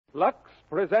Lux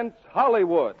presents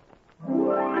Hollywood.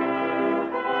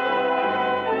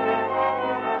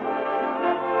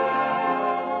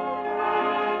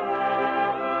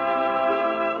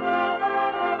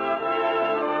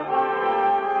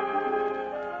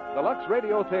 The Lux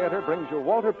Radio Theater brings you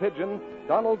Walter Pidgeon,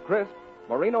 Donald Crisp,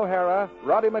 Maureen O'Hara,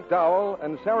 Roddy McDowall,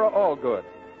 and Sarah Allgood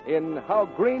in How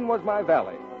Green Was My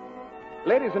Valley.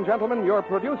 Ladies and gentlemen, your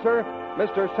producer,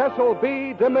 Mr. Cecil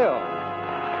B. DeMille.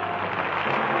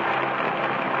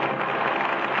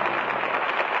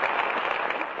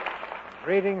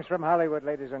 Greetings from Hollywood,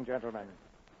 ladies and gentlemen.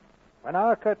 When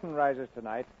our curtain rises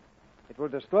tonight, it will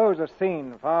disclose a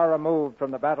scene far removed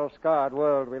from the battle-scarred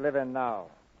world we live in now.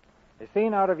 A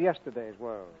scene out of yesterday's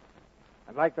world.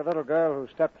 And like the little girl who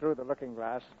stepped through the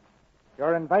looking-glass,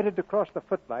 you're invited to cross the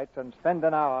footlights and spend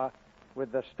an hour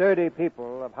with the sturdy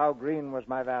people of How Green Was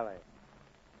My Valley.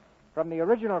 From the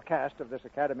original cast of this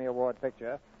Academy Award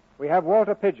picture, we have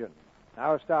Walter Pidgeon,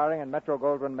 now starring in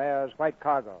Metro-Goldwyn-Mayer's White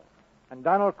Cargo, and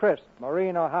Donald Crisp,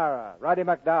 Maureen O'Hara, Roddy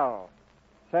McDowall,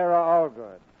 Sarah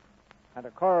Allgood, and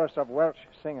a chorus of Welsh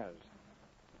singers.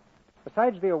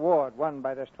 Besides the award won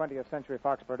by this 20th Century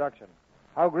Fox production,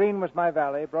 How Green Was My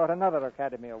Valley brought another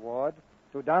Academy Award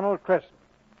to Donald Crisp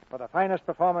for the finest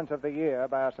performance of the year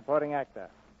by a supporting actor.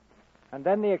 And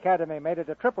then the Academy made it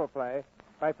a triple play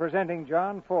by presenting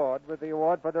John Ford with the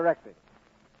award for directing.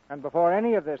 And before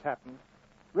any of this happened,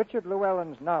 Richard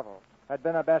Llewellyn's novel had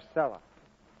been a bestseller.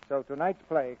 So tonight's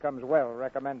play comes well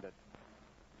recommended.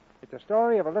 It's a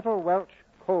story of a little Welsh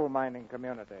coal mining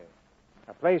community,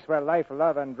 a place where life,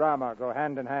 love, and drama go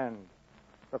hand in hand,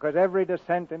 because every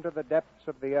descent into the depths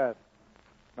of the earth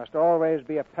must always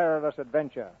be a perilous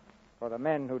adventure for the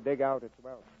men who dig out its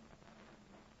wealth.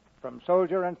 From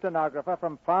soldier and stenographer,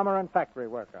 from farmer and factory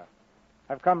worker,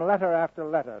 have come letter after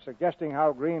letter suggesting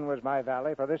how green was my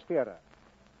valley for this theater.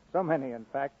 So many, in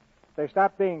fact, they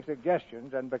stopped being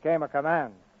suggestions and became a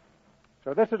command.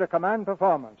 So this is a command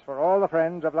performance for all the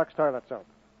friends of Lux Toilet Soap.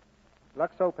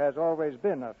 Lux Soap has always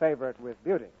been a favorite with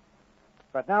beauty.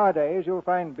 But nowadays you'll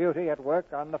find beauty at work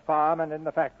on the farm and in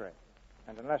the factory.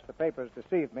 And unless the papers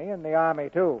deceive me, in the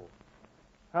army, too.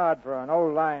 Hard for an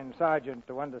old line sergeant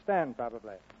to understand,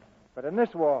 probably. But in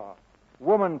this war,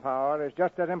 woman power is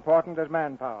just as important as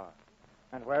manpower.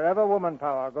 And wherever woman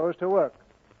power goes to work,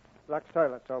 Lux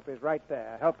Toilet Soap is right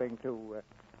there helping to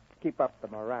keep up the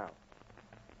morale.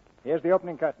 Here's the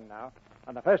opening curtain now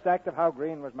on the first act of How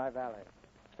Green Was My Valley,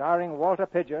 starring Walter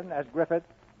Pidgeon as Griffith,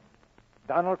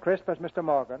 Donald Crisp as Mr.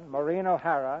 Morgan, Maureen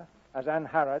O'Hara as Ann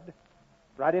Harrod,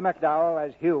 Roddy McDowall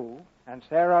as Huw, and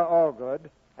Sarah Allgood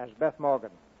as Beth Morgan.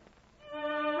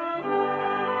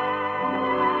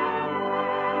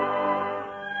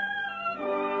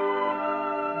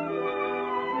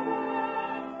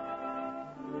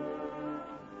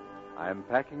 I'm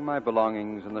packing my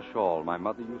belongings in the shawl my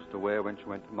mother used to wear when she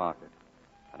went to market,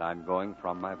 and I'm going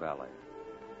from my valley.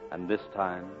 And this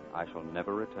time I shall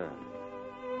never return.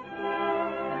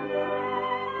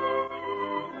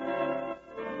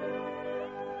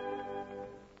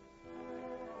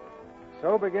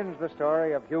 So begins the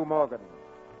story of Huw Morgan,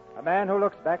 a man who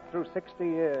looks back through 60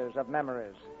 years of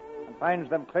memories and finds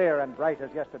them clear and bright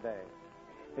as yesterday.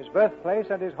 His birthplace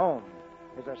and his home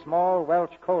is a small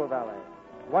Welsh coal valley,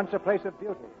 once a place of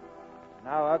beauty,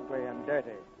 now ugly and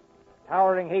dirty.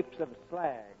 Towering heaps of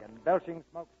slag and belching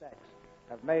smokestacks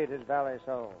have made his valley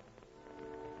so.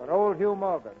 But old Huw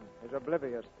Morgan is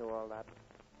oblivious to all that.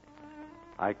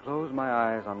 I close my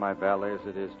eyes on my valley as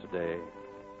it is today,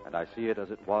 and I see it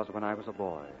as it was when I was a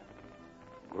boy.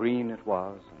 Green it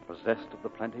was, and possessed of the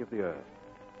plenty of the earth.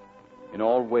 In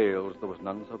all Wales there was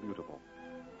none so beautiful,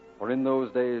 for in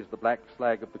those days the black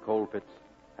slag of the coal pits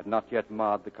had not yet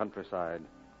marred the countryside,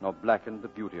 nor blackened the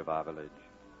beauty of our village.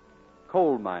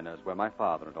 Coal miners were my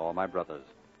father and all my brothers,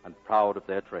 and proud of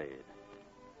their trade.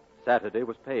 Saturday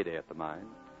was payday at the mine,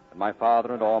 and my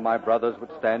father and all my brothers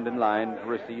would stand in line to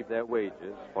receive their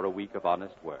wages for a week of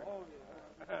honest work.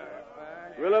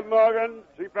 Philip Morgan,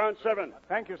 £3.7.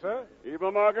 Thank you, sir.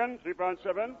 Eva Morgan,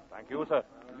 £3.7. Thank you, sir.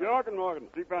 Jorgen Morgan,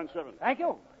 £3.7. Thank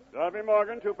you. Darby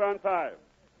Morgan, £2.5.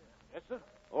 Yes, sir.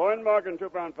 Owen Morgan,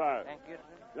 £2.5. Thank you, sir.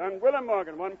 Young Willem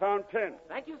Morgan, £1.10.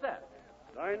 Thank you, sir.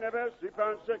 Di Neves,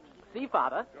 £3.6. See,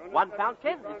 Father, £1.10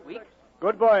 this week.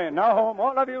 Good boy. Now home,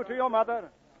 all of you, to your mother.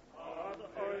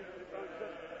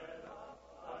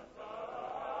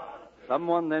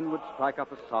 Someone then would strike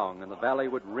up a song, and the valley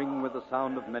would ring with the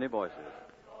sound of many voices.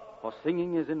 For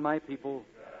singing is in my people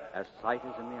as sight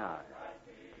is in the eye.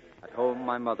 At home,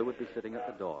 my mother would be sitting at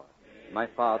the door. My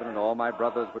father and all my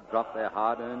brothers would drop their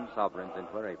hard-earned sovereigns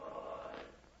into her apron.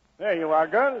 There you are,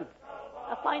 girl.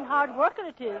 A fine hard worker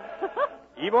it is.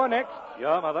 Ivo next.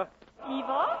 Yeah, Mother.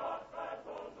 Ivo?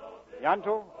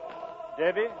 Yanto.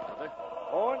 Debbie.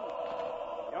 Owen.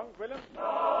 Young Willem.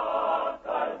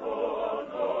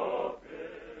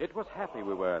 It was happy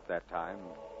we were at that time,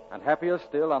 and happier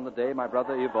still on the day my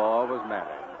brother Ivor was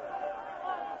married.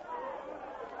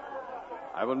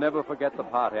 I will never forget the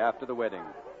party after the wedding,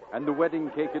 and the wedding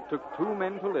cake it took 2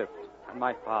 men to lift, and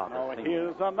my father singing.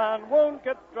 Here's a man won't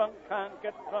get drunk, can't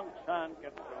get drunk, shan't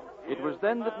get drunk. It was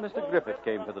then that Mr. Griffith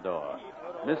came to the door.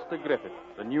 Mr. Griffith,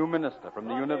 the new minister from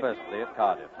the university at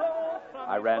Cardiff.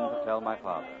 I ran to tell my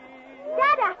father.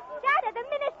 Dada, the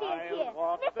minister is here.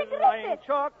 Mr. Griffith.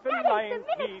 Chalk the Dada, line, it's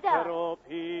the minister. Peter O'P.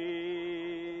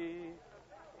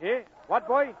 Hey, what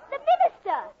boy? The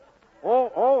minister.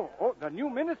 Oh, the new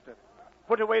minister.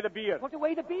 Put away the beer. Put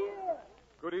away the beer.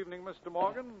 Good evening, Mr.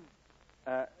 Morgan.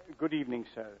 Good evening,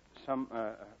 sir.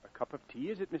 A cup of tea,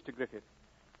 is it, Mr. Griffith?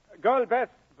 Girl, Beth,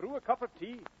 brew a cup of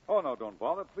tea. Oh, no, don't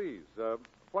bother, please.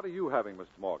 What are you having,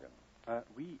 Mr. Morgan?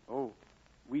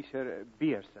 We, sir,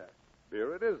 beer, sir.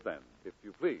 Beer it is, then, if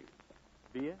you please.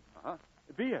 Beer? Uh-huh.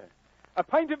 Beer. A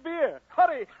pint of beer.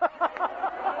 Hurry.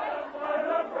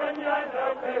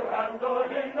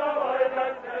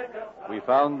 We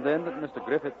found then that Mr.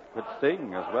 Griffith could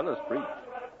sing as well as preach.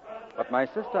 But my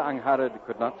sister Angharad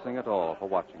could not sing at all for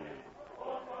watching him.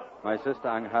 My sister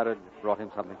Angharad brought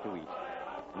him something to eat,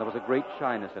 and there was a great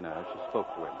shyness in her as she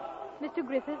spoke to him. Mr.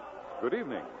 Griffith, Good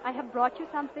evening. I have brought you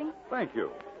something. Thank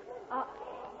you.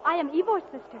 I am Ivor's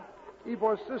sister.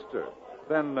 Ivor's sister.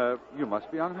 Then you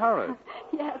must be Angharad.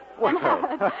 Yes. Well.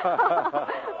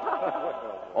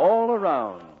 All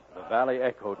around, the valley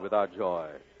echoed with our joy.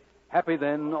 Happy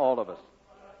then, all of us.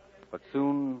 But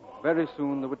soon, very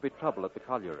soon, there would be trouble at the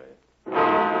colliery.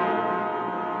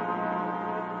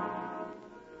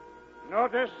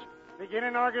 Notice,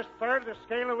 beginning August 3rd, the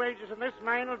scale of wages in this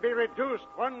mine will be reduced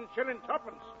 1 shilling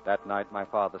tuppence. That night, my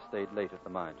father stayed late at the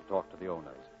mine to talk to the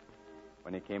owners.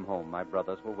 When he came home, my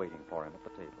brothers were waiting for him at the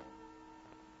table.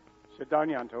 Sit down,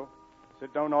 Yanto.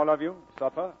 Sit down, all of you.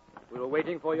 Supper. We were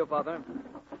waiting for you, Father.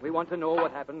 We want to know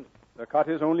what happened. The cut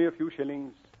is only a few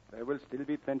shillings. There will still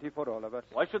be plenty for all of us.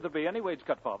 Why should there be any wage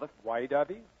cut, Father? Why,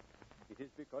 Darby? It is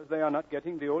because they are not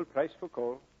getting the old price for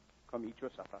coal. Come eat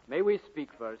your supper. May we speak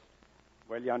first?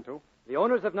 Well, Yanto? The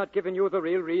owners have not given you the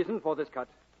real reason for this cut.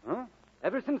 Huh?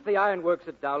 Ever since the ironworks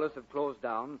at Dowlas have closed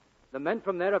down, the men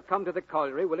from there have come to the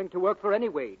colliery willing to work for any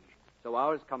wage. So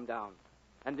ours come down.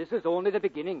 And this is only the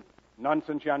beginning.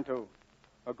 Nonsense, Yanto.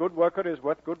 A good worker is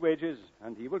worth good wages,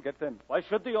 and he will get them. Why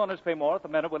should the owners pay more if the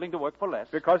men are willing to work for less?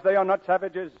 Because they are not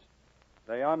savages.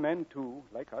 They are men, too,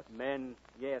 like us. Men,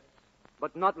 yes,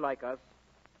 but not like us.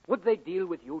 Would they deal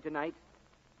with you tonight?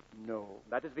 No.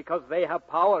 That is because they have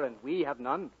power and we have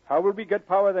none. How will we get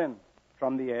power, then?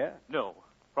 From the air? No.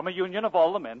 From a union of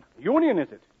all the men. Union,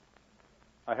 is it?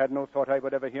 I had no thought I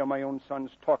would ever hear my own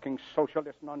sons talking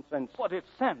socialist nonsense. But it's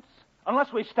sense.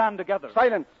 Unless we stand together.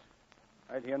 Silence!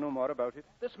 I'll hear no more about it.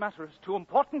 This matter is too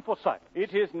important for silence.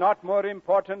 It is not more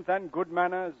important than good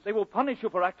manners. They will punish you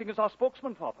for acting as our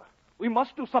spokesman, Father. We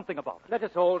must do something about it. Let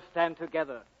us all stand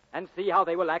together and see how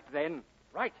they will act then.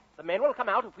 Right. The men will come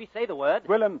out if we say the word.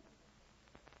 Willem,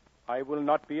 I will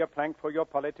not be a plank for your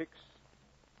politics.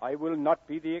 I will not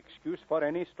be the excuse for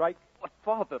any strike. But,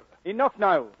 Father... Enough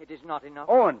now. It is not enough.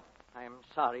 Owen. I am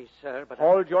sorry, sir, but...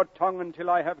 Hold your tongue until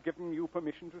I have given you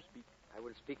permission to speak. I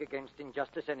will speak against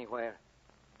injustice anywhere,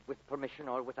 with permission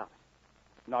or without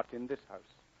it. Not in this house.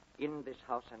 In this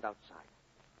house and outside.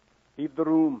 Leave the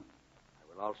room.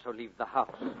 I will also leave the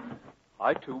house.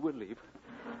 I, too, will leave.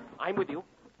 I'm with you.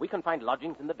 We can find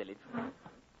lodgings in the village.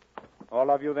 All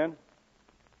of you, then.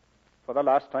 For the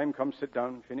last time, come sit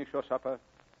down. Finish your supper.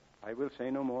 I will say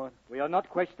no more. We are not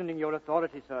questioning your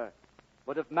authority, sir.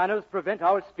 But if manners prevent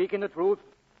our speaking the truth,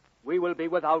 we will be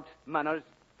without manners.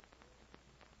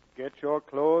 Get your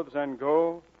clothes and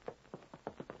go.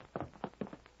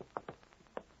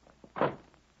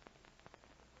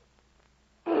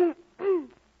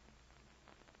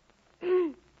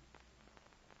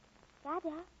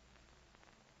 Dada?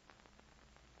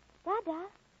 Dada?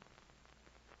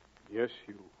 Yes,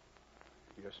 Huw.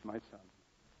 Yes, my son.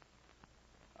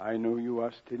 I know you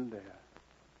are still there.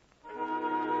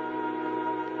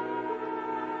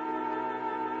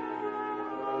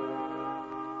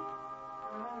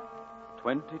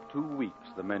 "22 weeks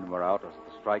the men were out as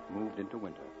the strike moved into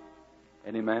winter.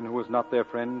 Any man who was not their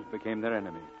friend became their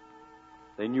enemy.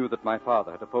 They knew that my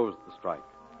father had opposed the strike,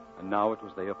 and now it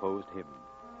was they opposed him.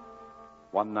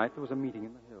 One night there was a meeting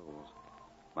in the hills.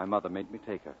 My mother made me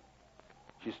take her.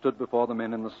 She stood before the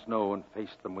men in the snow and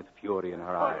faced them with fury in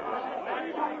her eyes.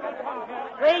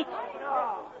 Wait!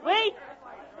 Wait!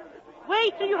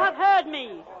 Wait till you have heard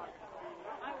me.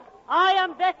 I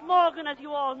am Beth Morgan, as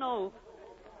you all know.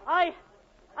 I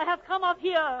have come up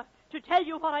here to tell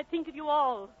you what I think of you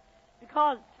all,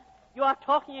 because you are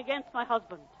talking against my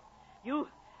husband. You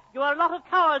are a lot of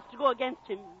cowards to go against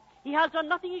him. He has done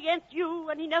nothing against you,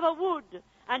 and he never would,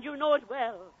 and you know it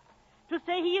well. To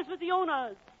say he is with the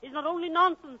owners is not only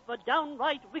nonsense, but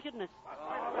downright wickedness.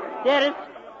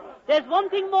 There's one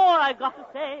thing more I've got to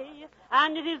say,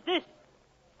 and it is this.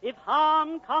 If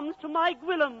harm comes to my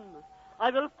Gwillem,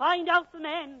 I will find out the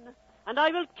men, and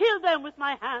I will kill them with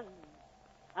my hands.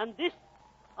 And this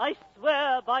I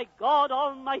swear by God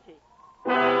Almighty.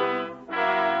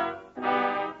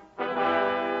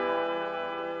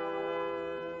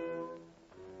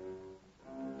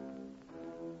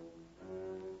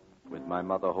 With my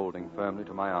mother holding firmly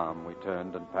to my arm, we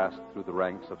turned and passed through the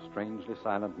ranks of strangely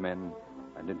silent men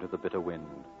and into the bitter wind.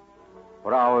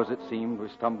 For hours, it seemed, we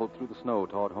stumbled through the snow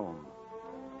toward home.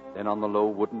 Then on the low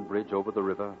wooden bridge over the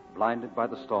river, blinded by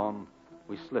the storm,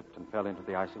 we slipped and fell into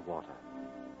the icy water.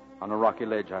 On a rocky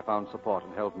ledge, I found support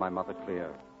and held my mother clear.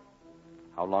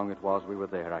 How long it was we were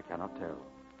there, I cannot tell.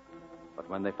 But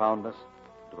when they found us,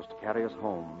 it was to carry us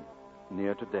home,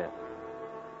 near to death.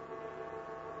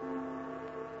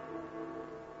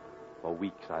 For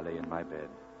weeks I lay in my bed.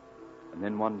 And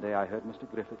then one day I heard Mr.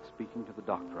 Griffith speaking to the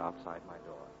doctor outside my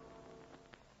door.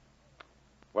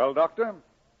 Well, Doctor,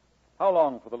 how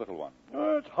long for the little one?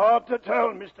 Oh, it's hard to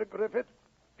tell, Mr. Griffith.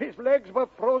 His legs were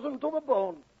frozen to the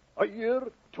bone. A year,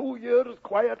 2 years,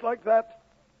 quiet like that.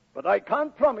 But I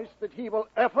can't promise that he will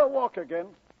ever walk again.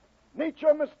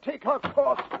 Nature must take her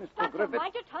course, Mr. Doctor, Griffith.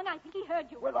 mind your tongue. I think he heard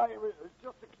you. Well, I was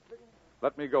just explaining.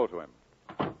 Let me go to him.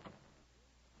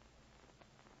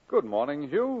 Good morning,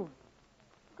 Huw.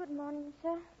 Good morning,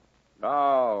 sir.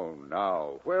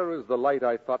 Now, where is the light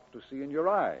I thought to see in your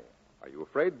eye? Are you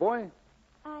afraid, boy?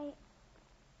 I...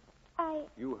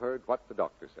 You heard what the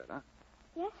doctor said, huh?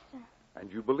 Yes, sir.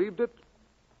 And you believed it?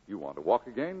 You want to walk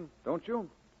again, don't you?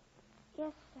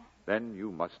 Yes, sir. Then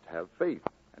you must have faith.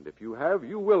 And if you have,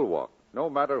 you will walk, no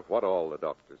matter what all the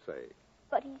doctors say.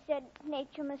 But he said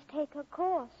nature must take her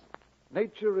course.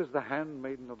 Nature is the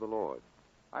handmaiden of the Lord.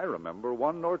 I remember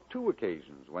 1 or 2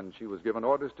 occasions when she was given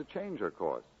orders to change her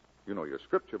course. You know your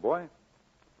scripture, boy.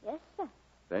 Yes, sir.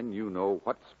 Then you know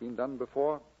what's been done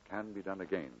before can be done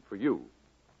again for you.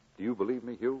 Do you believe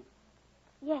me, Huw?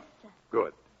 Yes, sir.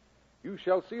 Good. You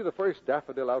shall see the first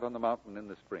daffodil out on the mountain in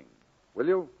the spring. Will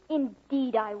you?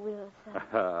 Indeed I will,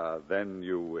 sir. Then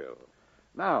you will.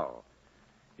 Now,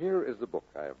 here is the book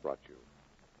I have brought you.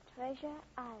 Treasure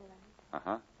Island.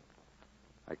 Uh-huh.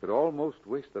 I could almost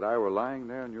wish that I were lying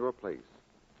there in your place.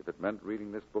 If it meant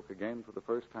reading this book again for the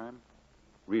first time,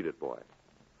 read it, boy.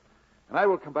 And I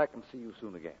will come back and see you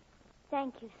soon again.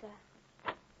 Thank you, sir.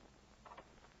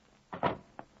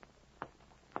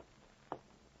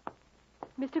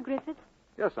 Mr. Griffith,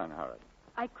 Yes, Aunt Harriet.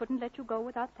 I couldn't let you go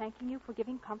without thanking you for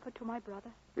giving comfort to my brother.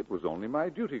 It was only my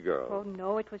duty, girl. Oh,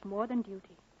 no, it was more than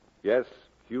duty. Yes,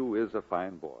 Huw is a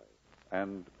fine boy.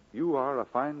 And you are a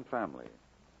fine family.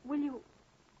 Will you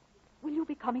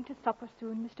be coming to supper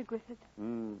soon, Mr. Griffith?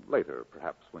 Later,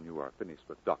 perhaps, when you are finished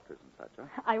with doctors and such,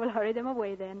 huh? I will hurry them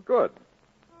away then. Good.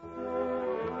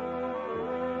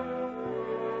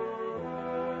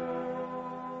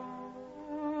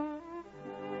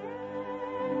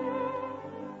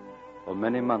 For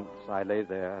many months I lay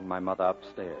there and my mother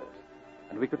upstairs,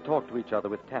 and we could talk to each other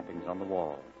with tappings on the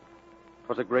wall. It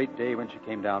was a great day when she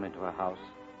came down into her house.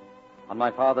 On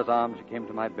my father's arm, she came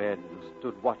to my bed and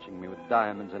stood watching me with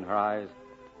diamonds in her eyes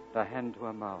and a hand to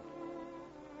her mouth.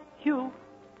 Huw,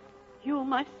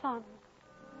 my son.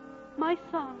 My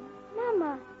son.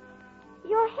 Mama,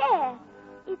 your hair,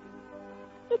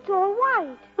 it's all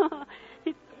white.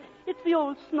 It's the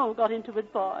old snow got into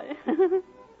it, boy.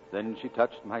 Then she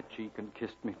touched my cheek and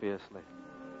kissed me fiercely.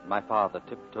 My father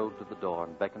tiptoed to the door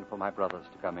and beckoned for my brothers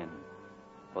to come in,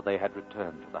 for they had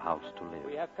returned to the house to live.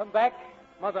 We have come back,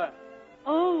 Mother.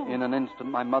 Oh. In an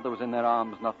instant, my mother was in their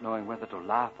arms, not knowing whether to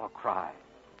laugh or cry.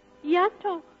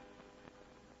 Yato.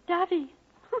 Daddy.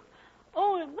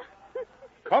 Owen.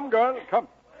 Come, girl, come.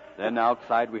 Then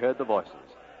outside we heard the voices,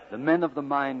 the men of the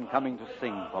mine coming to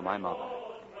sing for my mother.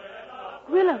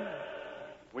 Willem.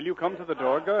 Will you come to the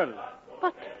door, girl?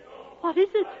 But what is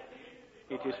it?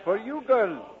 It is for you,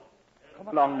 girl. Come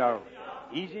along now.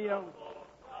 Easy now.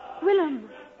 Willem,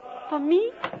 for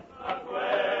me?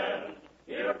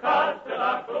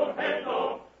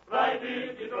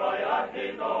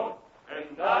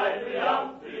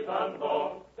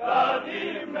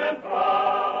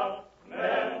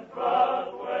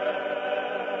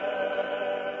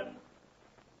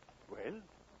 Well,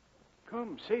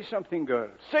 come, say Say something, girl.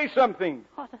 Say something.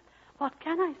 What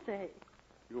can I say?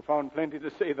 You found plenty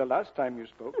to say the last time you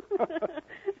spoke.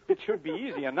 It should be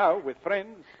easier now with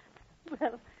friends.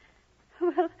 Well,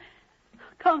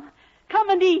 come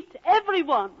and eat,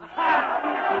 everyone.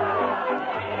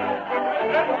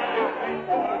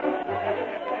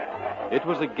 It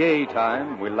was a gay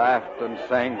time. We laughed and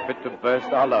sang fit to burst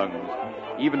our lungs.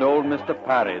 Even old Mr.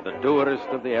 Parry, the dourest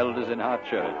of the elders in our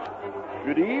church.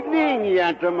 Good evening,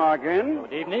 Yanto Morgan.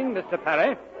 Good evening, Mr.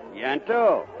 Parry.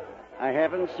 Yanto, I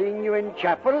haven't seen you in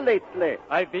chapel lately.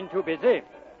 I've been too busy.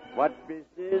 What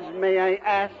business, may I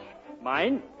ask?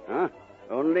 Mine? Huh?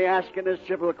 Only asking a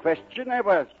civil question, I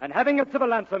was. And having a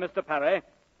civil answer, Mr. Parry.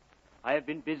 I have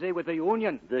been busy with the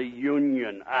union. The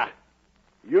union,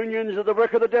 Unions are the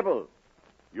work of the devil.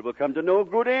 You will come to no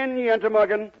good end, Yanto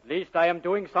Morgan. At least I am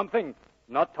doing something.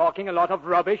 Not talking a lot of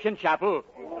rubbish in chapel.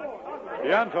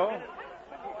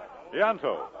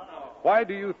 Yanto, why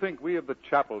do you think we of the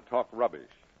chapel talk rubbish?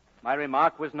 My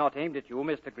remark was not aimed at you,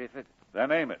 Mr. Griffith.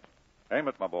 Then aim it. Aim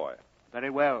it, my boy. Very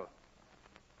well.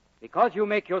 Because you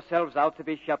make yourselves out to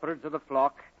be shepherds of the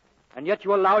flock, and yet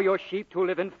you allow your sheep to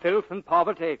live in filth and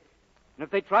poverty, and if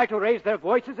they try to raise their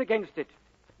voices against it,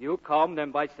 you calm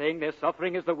them by saying their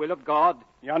suffering is the will of God.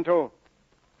 Yanto,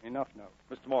 enough now.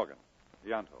 Mr. Morgan,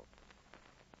 Yanto,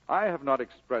 I have not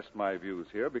expressed my views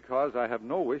here because I have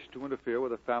no wish to interfere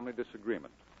with a family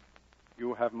disagreement.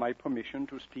 You have my permission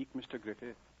to speak, Mr.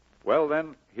 Griffith. Well,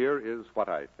 then, here is what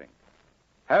I think.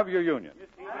 Have your union.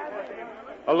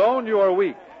 Alone you are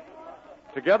weak.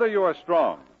 Together you are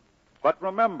strong. But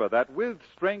remember that with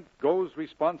strength goes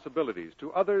responsibilities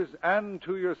to others and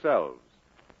to yourselves.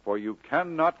 For you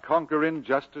cannot conquer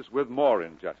injustice with more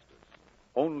injustice.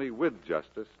 Only with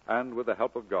justice and with the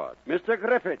help of God. Mr.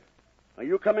 Griffith, are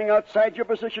you coming outside your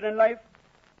position in life?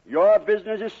 Your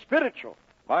business is spiritual.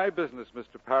 My business,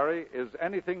 Mr. Parry, is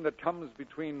anything that comes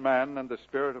between man and the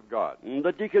Spirit of God.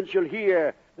 The deacon shall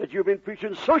hear that you've been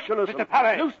preaching socialism. Mr.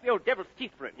 Parry! Loose the old devil's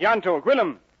teeth for it. Yanto,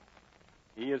 Gwillem.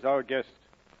 He is our guest.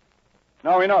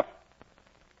 Now enough.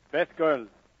 Beth, girl,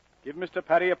 give Mr.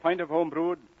 Parry a pint of home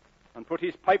brewed and put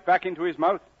his pipe back into his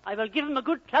mouth. I will give him a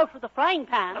good clout with a frying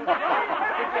pan.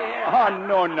 Oh,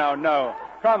 no, now.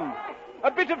 Come.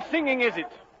 A bit of singing, is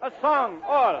it? A song,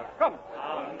 all. Come.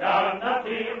 Down the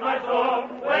field my soul,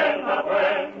 when.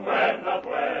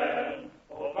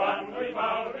 Oh, fun we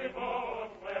bow before,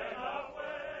 when.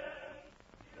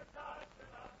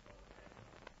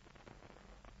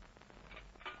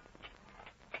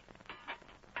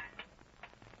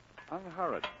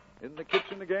 Unhurried. In the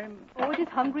kitchen again? Oh, it is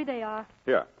hungry they are.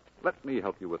 Here, let me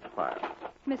help you with the fire.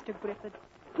 Mr. Griffith,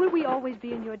 will we always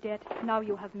be in your debt now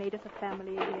you have made us a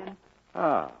family again?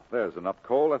 Ah, there's enough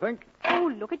coal, I think.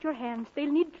 Oh, look at your hands.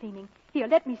 They'll need cleaning. Here,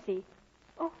 let me see.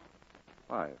 Oh.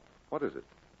 Why, what is it?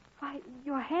 Why,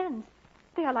 your hands.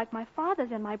 They are like my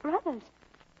father's and my brother's.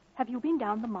 Have you been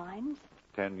down the mines?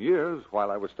 10 years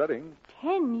while I was studying.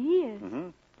 10 years? Mm-hmm.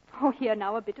 Oh, here,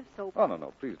 now, a bit of soap. Oh,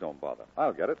 no, please don't bother.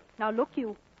 I'll get it. Now, look,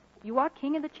 you. You are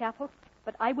king in the chapel,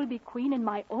 but I will be queen in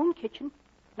my own kitchen.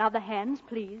 Now, the hands,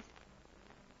 please.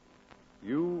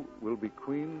 You will be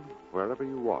queen wherever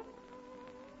you walk.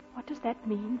 What does that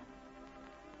mean?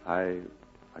 I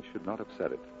should not have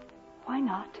said it. Why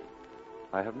not?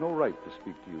 I have no right to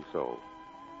speak to you so.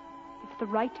 If the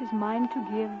right is mine to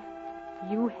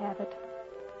give, you have it.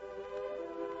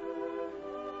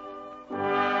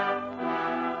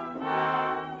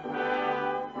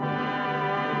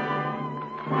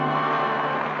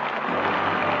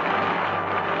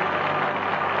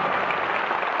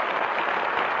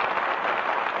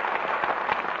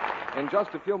 In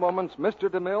just a few moments, Mr.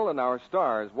 DeMille and our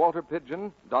stars, Walter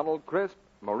Pidgeon, Donald Crisp,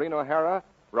 Maureen O'Hara,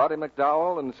 Roddy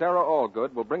McDowall, and Sarah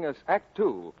Allgood, will bring us Act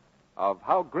 2 of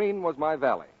How Green Was My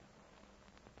Valley.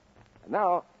 And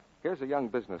now, here's a young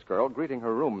business girl greeting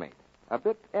her roommate, a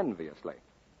bit enviously.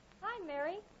 Hi,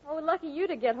 Mary. Oh, lucky you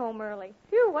to get home early.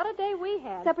 Phew, what a day we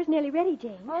had. Supper's nearly ready,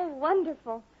 Jane. Oh,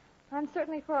 wonderful. I'm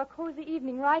certainly for a cozy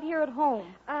evening right here at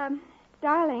home.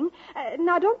 Darling,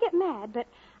 now don't get mad, but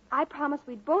I promised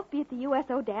we'd both be at the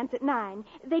USO dance at 9.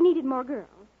 They needed more girls.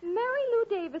 Mary Lou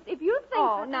Davis, if you think...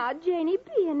 Oh, now, Janie,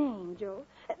 be an angel.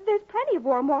 There's plenty of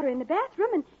warm water in the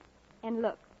bathroom, and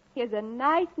look, here's a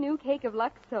nice new cake of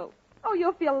Lux soap. Oh,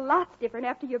 you'll feel lots different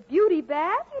after your beauty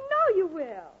bath. You know you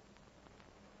will.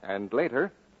 And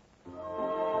later...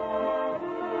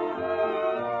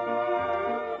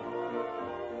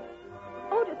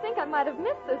 Oh, to think I might have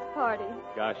missed this party.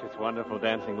 Gosh, it's wonderful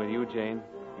dancing with you, Jane.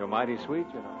 You're mighty sweet,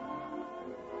 you know.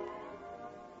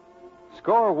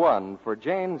 Score 1 for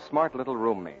Jane's smart little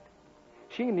roommate.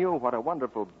 She knew what a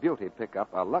wonderful beauty pickup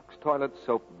a Lux toilet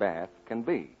soap bath can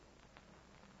be.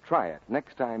 Try it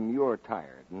next time you're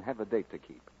tired and have a date to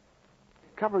keep.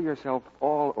 Cover yourself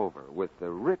all over with the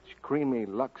rich, creamy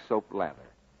Lux soap lather.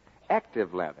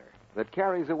 Active lather that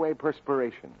carries away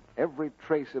perspiration, every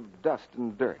trace of dust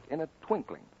and dirt in a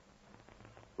twinkling.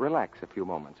 Relax a few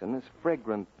moments in this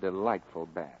fragrant, delightful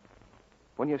bath.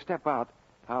 When you step out,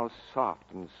 how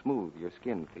soft and smooth your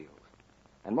skin feels.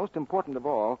 And most important of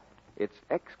all, it's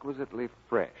exquisitely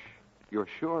fresh. You're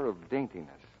sure of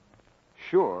daintiness,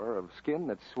 sure of skin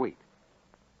that's sweet.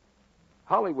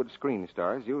 Hollywood screen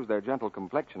stars use their gentle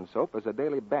complexion soap as a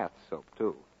daily bath soap,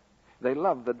 too. They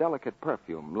love the delicate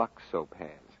perfume Lux soap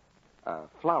has, a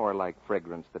flower-like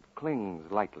fragrance that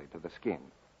clings lightly to the skin.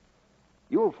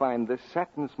 You'll find this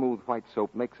satin-smooth white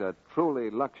soap makes a truly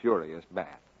luxurious bath.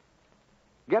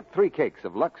 Get 3 cakes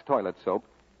of Lux toilet soap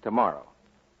tomorrow.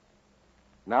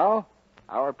 Now,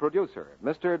 our producer,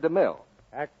 Mr. DeMille.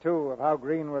 Act 2 of How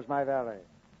Green Was My Valley,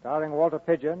 starring Walter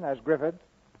Pidgeon as Griffith,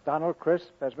 Donald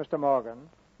Crisp as Mr. Morgan,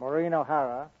 Maureen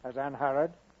O'Hara as Ann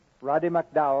Harrod, Roddy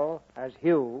McDowall as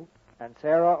Huw, and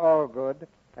Sarah Allgood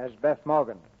as Beth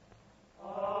Morgan.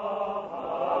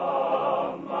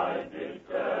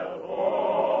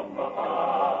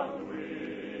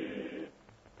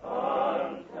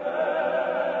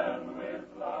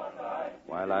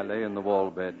 While I lay in the wall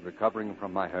bed, recovering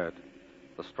from my hurt,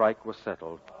 the strike was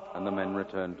settled, and the men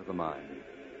returned to the mine.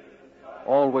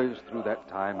 Always through that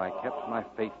time, I kept my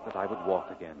faith that I would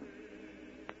walk again.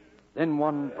 Then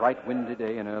one bright windy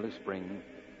day in early spring,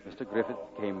 Mr. Griffith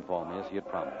came for me as he had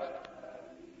promised.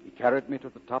 He carried me to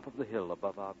the top of the hill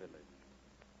above our village.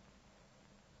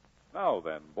 Now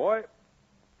then, boy,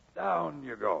 down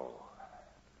you go.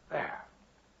 There.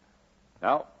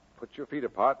 Now, put your feet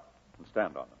apart and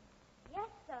stand on them. Yes,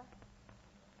 sir.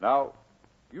 Now,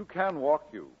 you can walk,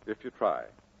 you, if you try.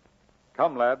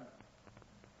 Come, lad.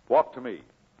 Walk to me.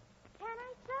 Can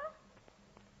I, sir?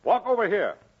 Walk over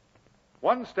here.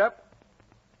 1 step.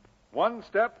 1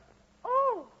 step.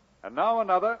 Oh, And now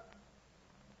another.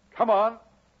 Come on.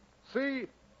 See?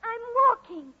 I'm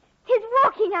walking. 'Tis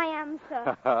walking I am,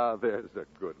 sir. There's a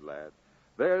good lad.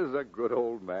 There's a good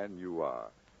old man you are.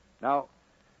 Now,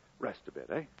 rest a bit,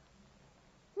 eh?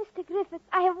 Mr. Griffith,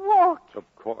 I have walked. Of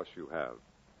course you have.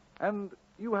 And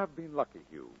you have been lucky,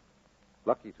 Huw.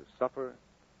 Lucky to suffer,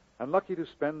 and lucky to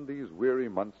spend these weary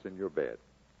months in your bed.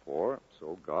 For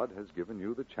so God has given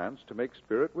you the chance to make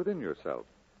spirit within yourself.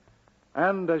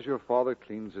 And as your father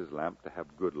cleans his lamp to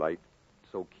have good light,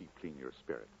 so keep clean your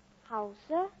spirit. How,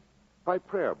 sir? By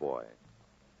prayer, boy.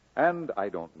 And I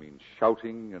don't mean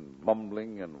shouting and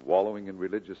mumbling and wallowing in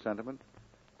religious sentiment.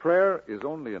 Prayer is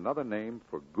only another name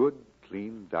for good,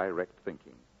 clean, direct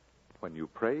thinking. When you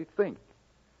pray, think.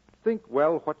 Think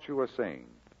well what you are saying,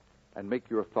 and make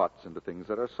your thoughts into things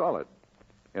that are solid.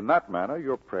 In that manner,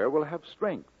 your prayer will have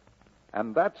strength,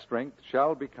 and that strength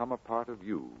shall become a part of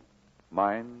you,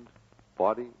 mind,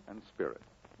 body, and spirit.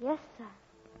 Yes, sir.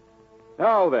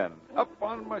 Now then, up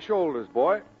on my shoulders,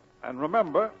 boy. And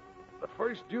remember, the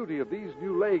first duty of these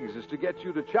new legs is to get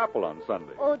you to chapel on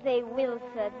Sunday. Oh, they will,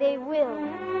 sir. They will.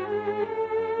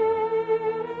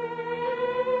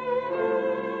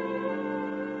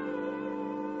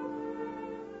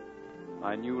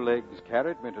 My new legs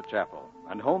carried me to chapel,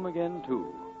 and home again,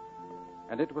 too.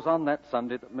 And it was on that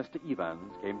Sunday that Mr.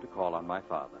 Evans came to call on my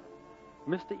father.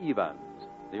 Mr. Evans,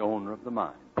 the owner of the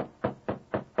mine.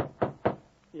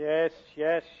 Yes,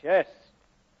 yes, yes.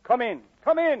 Come in,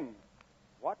 come in.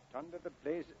 What under the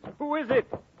blazes? Who is it?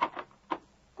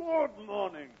 Good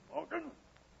morning, Morgan.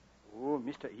 Oh,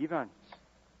 Mr. Evans.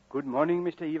 Good morning,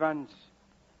 Mr. Evans.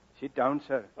 Sit down,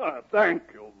 sir. Thank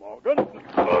you, Morgan.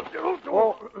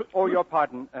 Oh, your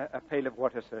pardon. A pail of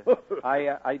water, sir.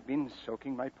 I've been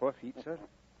soaking my poor feet, sir.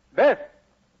 Beth!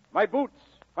 My boots!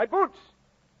 My boots!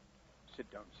 Sit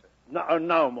down, sir.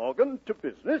 Now, Morgan, to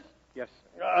business. Yes,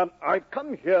 sir. I've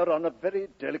come here on a very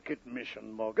delicate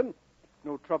mission, Morgan.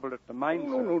 No trouble at the mine,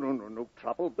 sir? No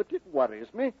trouble, but it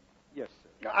worries me. Yes,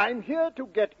 sir. I'm here to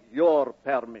get your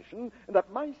permission that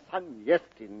my son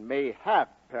Yestin may have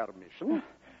permission.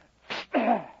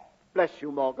 Bless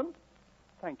you, Morgan.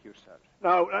 Thank you, sir.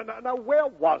 Now, where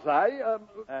was I?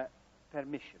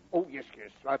 Permission. Oh, yes,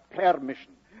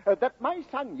 permission. That my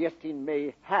son Yestin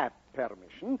may have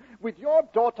permission, with your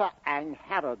daughter Ann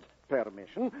Harrod's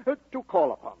permission, to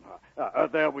call upon her.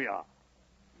 There we are.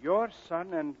 Your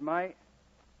son and my...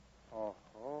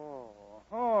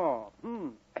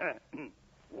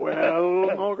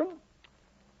 Well, Morgan?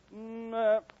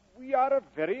 We are a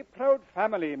very proud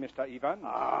family, Mr. Evans.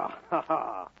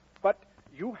 But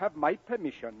you have my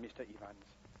permission, Mr. Evans,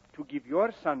 to give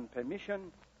your son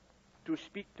permission to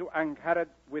speak to Angharad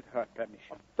with her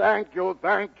permission. Thank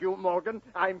you, Morgan.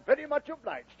 I'm very much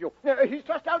obliged to you. He's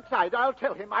just outside. I'll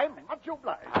tell him I'm much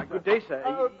obliged. Good day,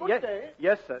 sir. Good day.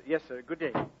 Yes, sir. Good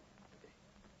day.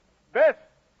 Beth,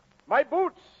 my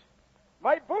boots,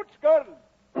 girl.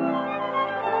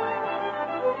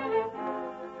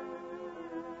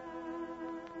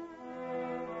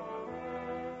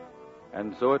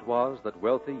 And so it was that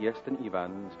wealthy Yeston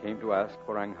Evans came to ask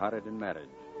for Angharad in marriage.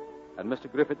 And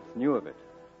Mr. Griffiths knew of it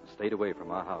and stayed away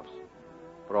from our house.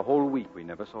 For a whole week we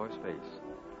never saw his face,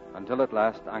 until at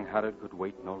last Angharad could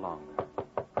wait no longer.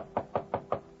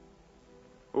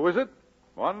 Who is it?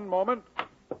 One moment.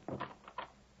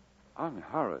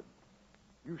 Angharad,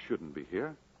 you shouldn't be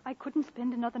here. I couldn't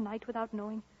spend another night without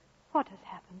knowing what has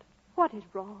happened. What is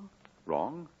wrong?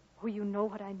 Wrong? Oh, you know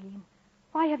what I mean.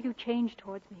 Why have you changed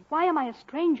towards me? Why am I a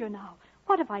stranger now?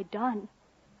 What have I done?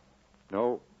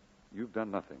 No, you've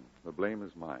done nothing. The blame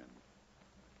is mine.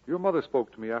 Your mother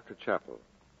spoke to me after chapel.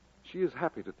 She is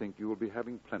happy to think you will be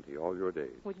having plenty all your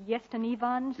days. With Yeston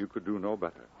Evans? You could do no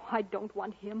better. Oh, I don't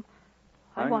want him.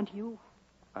 I want you.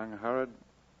 Angharad,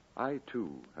 I,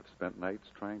 too, have spent nights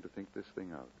trying to think this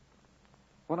thing out.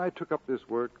 When I took up this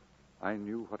work, I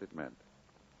knew what it meant.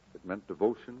 It meant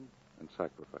devotion and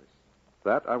sacrifice.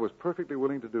 That I was perfectly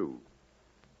willing to do.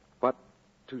 But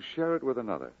to share it with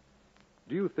another,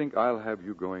 do you think I'll have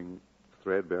you going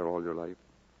threadbare all your life,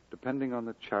 depending on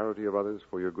the charity of others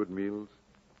for your good meals?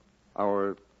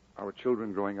 Our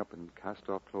children growing up in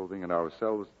cast-off clothing, and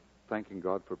ourselves thanking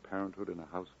God for parenthood in a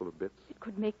house full of bits? It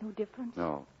could make no difference.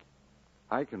 No.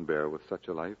 I can bear with such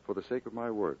a life for the sake of my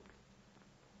work.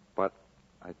 But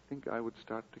I think I would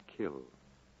start to kill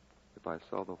if I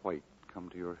saw the white come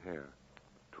to your hair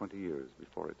 20 years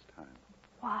before its time.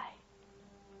 Why?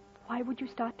 Why would you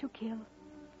start to kill?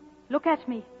 Look at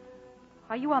me.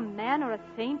 Are you a man or a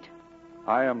saint?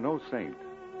 I am no saint,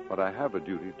 but I have a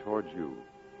duty towards you.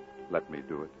 Let me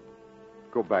do it.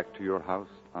 Go back to your house,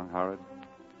 Angharad.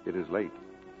 It is late.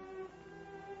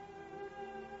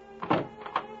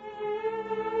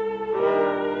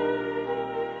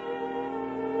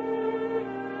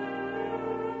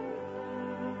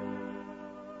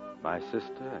 My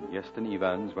sister and Yeston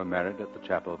Evans were married at the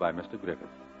chapel by Mr. Griffith.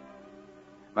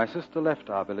 My sister left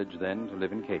our village then to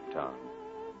live in Cape Town.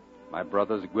 My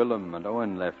brothers Gwillem and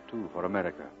Owen left, too, for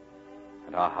America,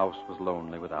 and our house was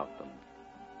lonely without them.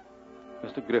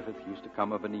 Mr. Griffith used to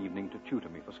come of an evening to tutor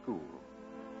me for school.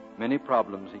 Many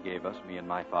problems he gave us, me and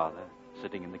my father,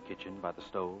 sitting in the kitchen by the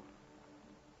stove.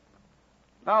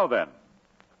 Now then,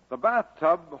 the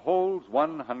bathtub holds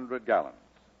 100 gallons.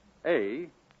 A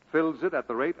fills it at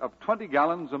the rate of 20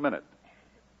 gallons a minute,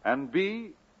 and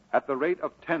B at the rate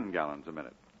of 10 gallons a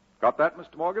minute. Got that,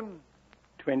 Mr. Morgan?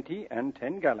 20 and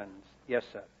 10 gallons. Yes,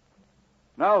 sir.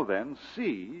 Now then,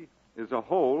 C is a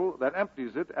hole that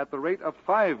empties it at the rate of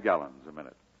 5 gallons a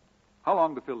minute. How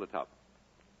long to fill the tub?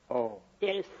 Oh.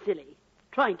 They're silly.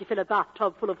 Trying to fill a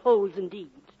bathtub full of holes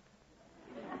indeed.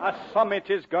 A sum it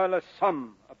is, girl, a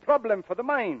sum. A problem for the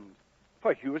mind.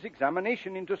 For Hugh's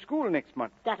examination into school next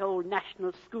month. That old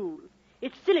national school.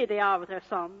 It's silly they are with their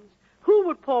sums. Who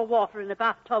would pour water in a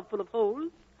bathtub full of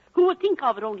holes? Who would think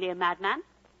of it, only a madman?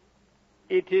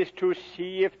 It is to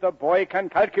see if the boy can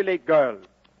calculate, girl.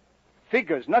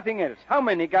 Figures, nothing else. How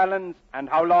many gallons and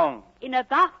how long? In a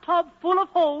bathtub full of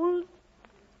holes?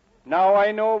 Now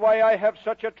I know why I have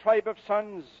such a tribe of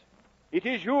sons. It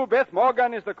is you, Beth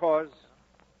Morgan, is the cause.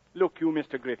 Look, you,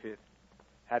 Mr. Griffith.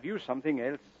 Have you something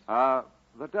else?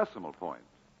 The decimal point.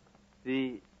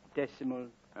 The decimal?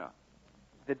 Yeah.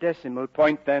 The decimal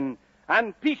point, then.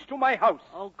 And peace to my house.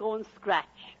 Oh, go and scratch.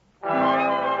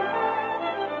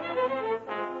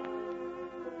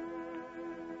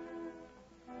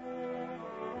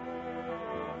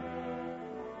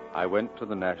 I went to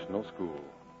the national school.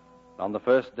 On the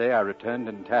first day, I returned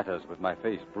in tatters with my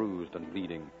face bruised and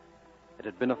bleeding. It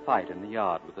had been a fight in the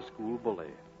yard with the school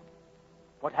bully.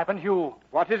 What happened, Huw?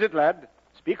 What is it, lad?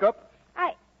 Speak up.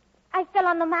 I fell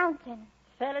on the mountain.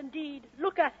 Fell indeed.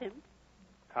 Look at him.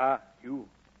 Huw.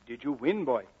 Did you win,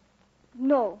 boy?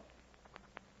 No.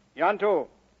 Yanto,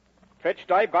 fetch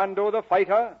Bando the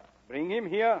fighter. Bring him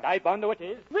here. Bando it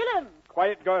is. Willem!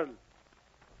 Quiet, girl.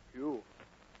 Huw,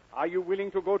 are you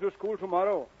willing to go to school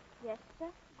tomorrow? Yes, sir.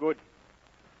 Good.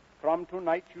 From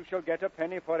tonight you shall get a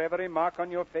penny for every mark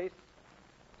on your face,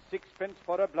 6 pence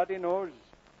for a bloody nose,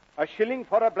 a shilling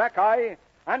for a black eye,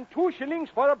 and 2 shillings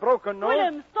for a broken nose.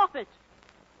 Willem, stop it.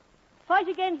 Fight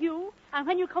again, Huw, and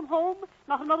when you come home,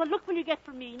 not another look will you get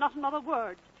from me, not another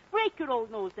word. Break your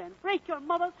old nose, then. Break your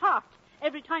mother's heart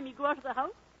every time you go out of the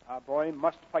house. A boy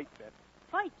must fight, Beth.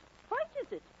 Fight? Fight, is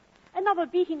it? Another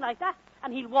beating like that,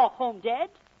 and he'll walk home dead.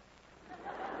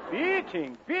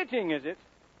 Beating, is it?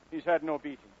 He's had no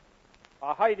beating.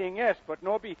 A hiding, yes, but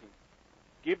no beating.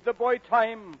 Give the boy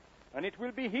time, and it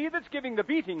will be he that's giving the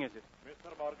beating, is it?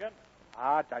 Mr. Morgan.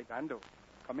 Ah, Dibando.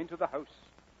 Come into the house.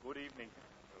 Good evening.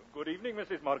 Good evening,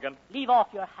 Mrs. Morgan. Leave off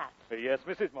your hat. Yes,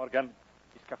 Mrs. Morgan.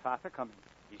 Is Cafartha coming?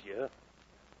 He's here.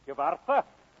 Cafartha?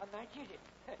 A match, is it?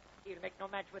 He'll make no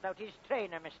match without his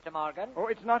trainer, Mr. Morgan. Oh,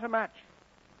 it's not a match.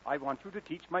 I want you to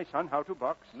teach my son how to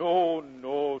box. No,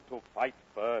 to fight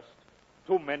first.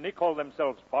 Too many call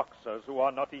themselves boxers who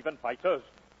are not even fighters.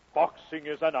 Boxing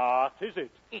is an art, is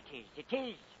it? It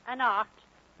is. An art.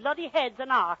 Bloody head's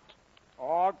an art.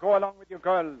 Oh, go along with your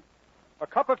girl. A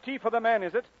cup of tea for the man,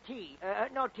 is it? Tea?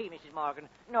 No tea, Mrs. Morgan.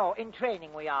 No, in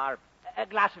training we are. A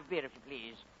glass of beer, if you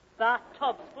please.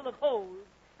 Bathtubs full of holes.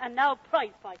 And now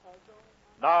prize fighters.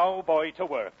 Now, boy, to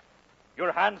work.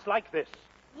 Your hands like this.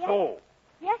 Yes. So.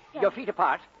 Yes, sir. Your feet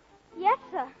apart. Yes,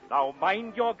 sir. Now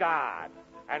mind your guard.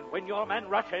 And when your man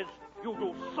rushes, you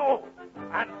do so.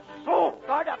 And so.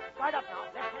 Guard up now.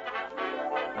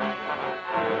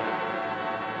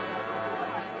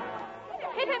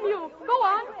 Hit him, you. Go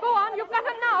on. You've got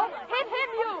him now. Hit him,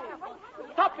 you.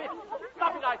 Stop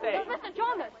it, I say. Mr.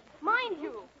 Jonas, mind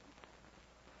you.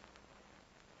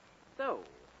 So,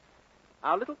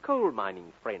 our little coal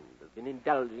mining friend has been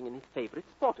indulging in his favorite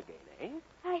sport again, eh?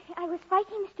 I was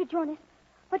fighting, Mr. Jonas,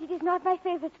 but it is not my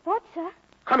favorite sport, sir.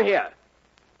 Come here.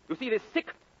 You see this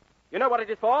stick? You know what it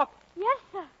is for? Yes,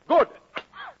 sir. Good.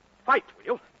 Fight, will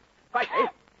you? Fight, eh?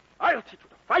 I'll teach you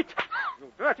to fight.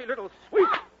 You dirty little sweep.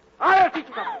 I'll teach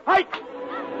you to fight.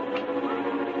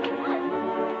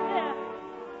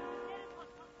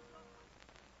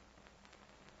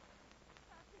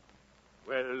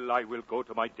 Well, I will go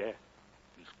to my death.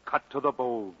 He's cut to the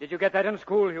bone. Did you get that in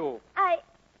school, Huw?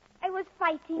 I was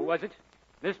fighting. Who was it?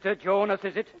 Mr. Jonas,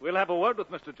 is it? We'll have a word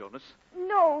with Mr. Jonas.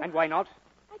 No. And why not?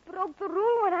 I broke the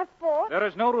rule when I fought. There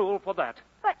is no rule for that.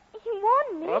 But he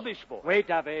warned me. Rubbish, boy. Wait,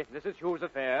 Davy. This is Hugh's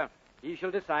affair. He shall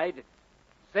decide.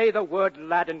 Say the word,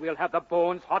 lad, and we'll have the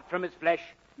bones hot from his flesh.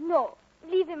 No.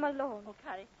 Leave him alone. Oh,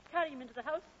 carry him into the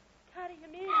house. Carry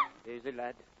him in. Easy,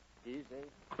 lad. Easy.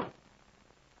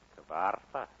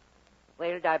 Cafartha.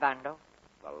 Well, Dibando.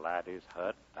 The lad is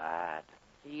hurt bad.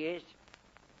 He is.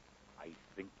 I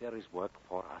think there is work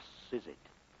for us, is it?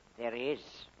 There is.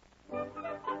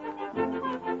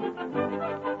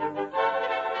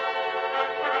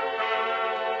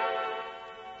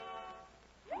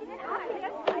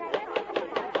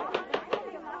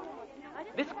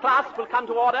 This class will come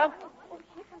to order.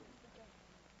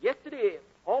 Yesterday,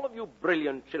 all of you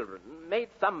brilliant children made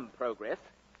some progress,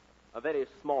 a very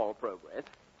small progress,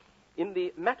 in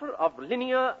the matter of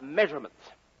linear measurements.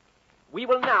 We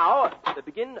will now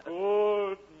begin...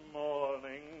 Good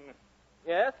morning.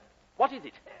 Yes? What is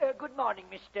it? Good morning,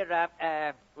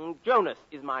 Mr. Jonas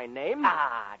is my name.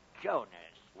 Ah, Jonas.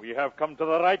 We have come to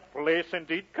the right place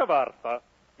indeed, Cafartha.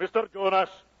 Mr. Jonas,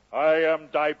 I am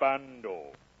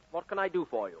Dibando. What can I do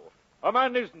for you? A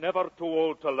man is never too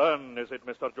old to learn, is it,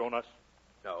 Mr. Jonas?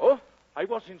 No. I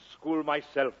was in school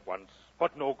myself once,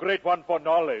 but no great one for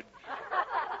knowledge.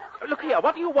 Look here,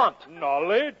 what do you want?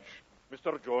 Knowledge?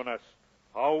 Mr. Jonas,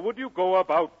 how would you go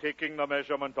about taking the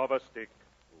measurement of a stick?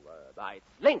 By its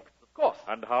length, of course.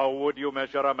 And how would you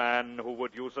measure a man who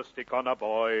would use a stick on a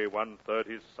boy 1/3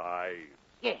 his size?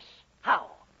 Yes, how?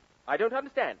 I don't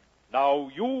understand. Now,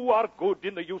 you are good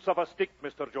in the use of a stick,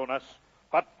 Mr. Jonas,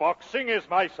 but boxing is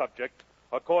my subject,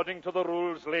 according to the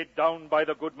rules laid down by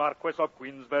the good Marquess of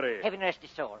Queensberry. Heaven rest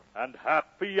his soul. And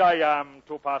happy I am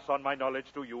to pass on my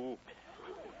knowledge to you.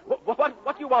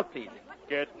 What do you want, please?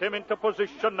 Get him into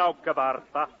position now,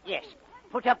 Cafartha. Yes.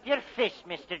 Put up your fist,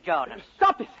 Mr. Jonas.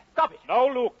 Stop it! Now,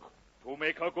 look. To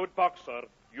make a good boxer,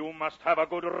 you must have a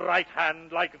good right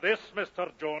hand like this,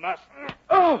 Mr. Jonas.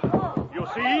 Oh! You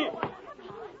see?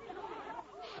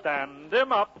 Stand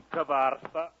him up,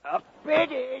 Cafartha. Up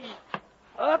it is.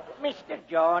 Up, Mr.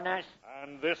 Jonas.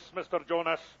 And this, Mr.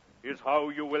 Jonas, is how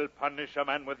you will punish a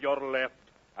man with your left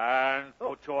and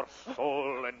put your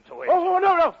soul into it. Oh,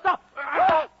 no, stop!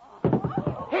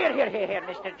 Here,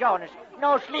 Mr. Jonas.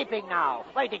 No sleeping now.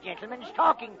 Why, the gentleman's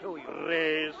talking to you.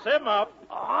 Raise him up.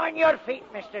 On your feet,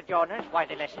 Mr. Jonas. Why,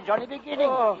 the lesson's only beginning.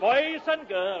 Oh. Boys and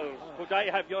girls, could I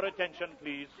have your attention,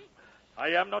 please? I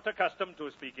am not accustomed to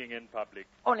speaking in public.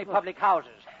 Only public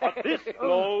houses. But this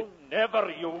blow, never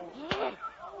use.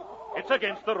 It's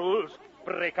against the rules.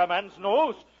 Break a man's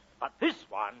nose. But this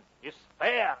one is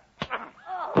fair.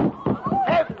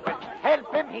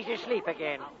 Help him. He's asleep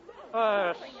again.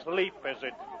 Sleep, is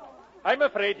it? I'm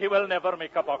afraid he will never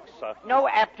make a boxer. No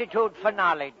aptitude for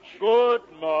knowledge. Good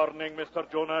morning,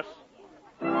 Mr. Jonas.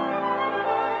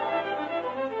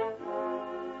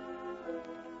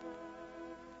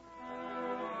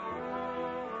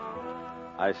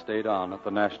 I stayed on at the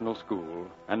National School,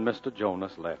 and Mr.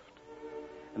 Jonas left.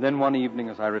 And then one evening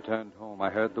as I returned home,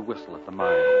 I heard the whistle at the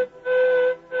mine.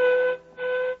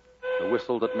 The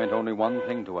whistle that meant only one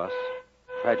thing to us: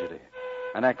 tragedy,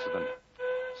 an accident.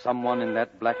 Someone in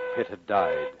that black pit had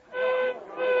died.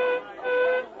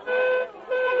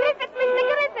 Mr.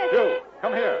 Griffith! Huw,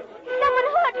 come here. Someone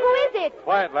hurt. Who is it?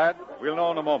 Quiet, lad. We'll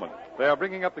know in a moment. They are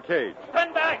bringing up the cage.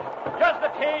 Stand back! Just the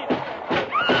cage!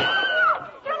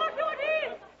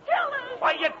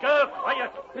 Quiet, girl,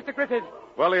 quiet. Mr. Griffith.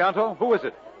 Well, Leonto, who is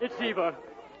it? It's Eva.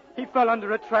 He fell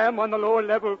under a tram on the lower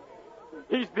level.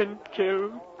 He's been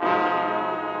killed.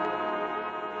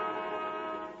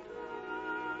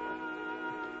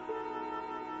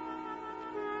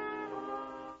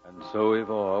 And so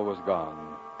Ivor was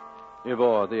gone.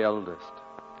 Ivor, the eldest,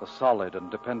 the solid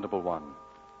and dependable one.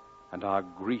 And our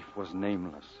grief was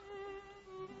nameless.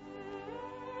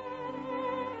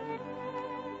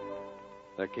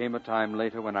 There came a time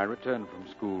later when I returned from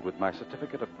school with my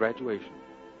certificate of graduation.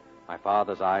 My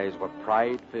father's eyes were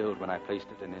pride-filled when I placed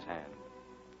it in his hand.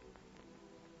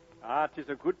 Ah, 'tis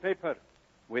a good paper.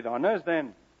 With honors,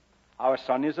 then. Our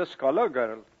son is a scholar,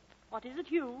 girl. What is it,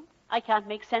 Huw? I can't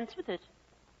make sense with it.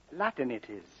 Latin it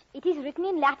is. It is written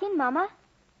in Latin, Mama.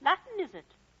 Latin, is it?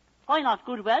 Why not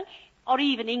good Welsh? Or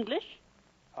even English?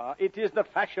 It is the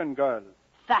fashion, girl.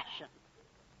 Fashion.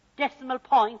 Decimal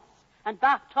points and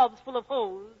bathtubs full of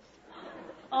holes.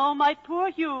 Oh, my poor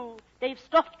Huw. They've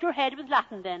stuffed your head with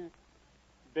Latin, then.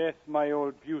 Beth, my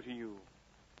old beauty, you.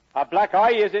 A black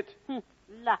eye, is it?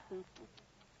 Latin.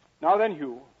 Now then,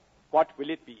 Huw, what will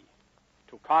it be?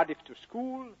 To Cardiff to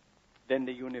school, then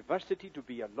the university to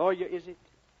be a lawyer, is it?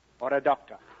 Or a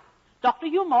doctor? Dr.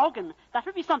 Huw Morgan. That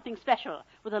would be something special,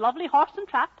 with a lovely horse and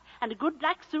trap, and a good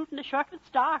black suit and a shirt with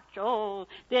starch. Oh,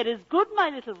 there is good, my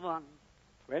little one.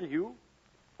 Well, Huw,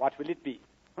 what will it be?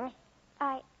 Huh?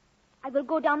 I will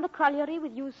go down the colliery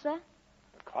with you, sir.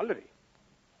 The colliery?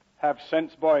 Have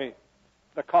sense, boy.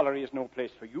 The colliery is no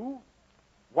place for you.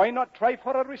 Why not try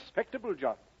for a respectable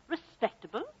job?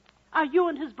 Respectable? Are you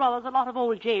and his brothers a lot of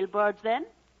old jailbirds, then?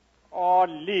 Oh,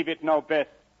 leave it now, Beth.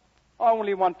 I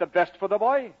only want the best for the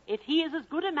boy. If he is as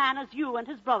good a man as you and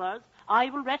his brothers,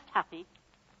 I will rest happy.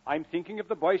 I'm thinking of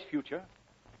the boy's future.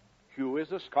 Huw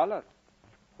is a scholar.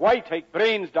 Why take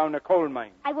brains down a coal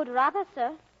mine? I would rather,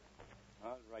 sir.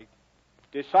 All right.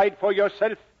 Decide for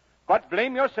yourself, but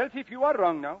blame yourself if you are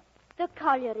wrong now. The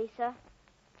colliery, sir.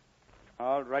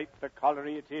 All right, the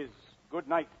colliery it is. Good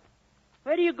night.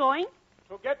 Where are you going?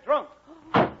 To get drunk.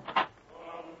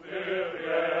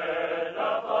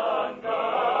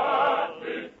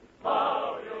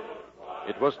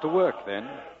 It was to work then.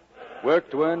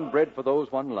 Work to earn bread for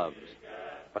those one loves.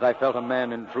 But I felt a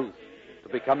man in truth. To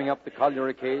be coming up the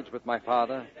colliery cage with my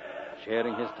father,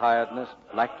 sharing his tiredness,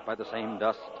 blacked by the same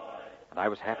dust, and I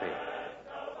was happy.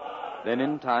 Then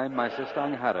in time, my sister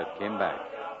Angharad came back,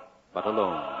 but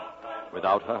alone,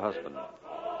 without her husband.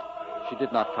 She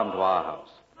did not come to our house,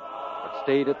 but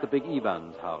stayed at the big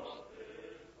Ivan's house,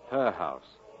 her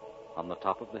house, on the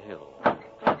top of the hill.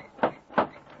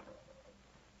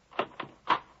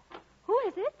 Who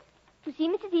is it? To see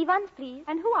Mrs. Evans, please.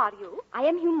 And who are you? I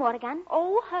am Huw Morgan.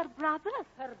 Oh, her brother.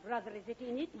 Her brother, is it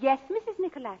in it? Yes, Mrs.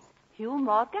 Nicholas. Huw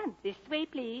Morgan. This way,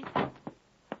 please.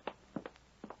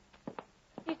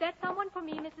 Is that someone for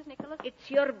me, Mrs. Nicholas? It's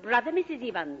your brother, Mrs.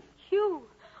 Evans. Huw.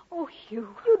 Oh, Huw.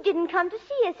 You didn't come to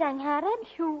see us, Angharad.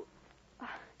 Huw.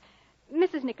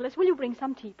 Mrs. Nicholas, will you bring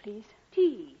some tea, please?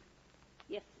 Tea?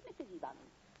 Yes, Mrs.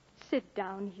 Evans. Sit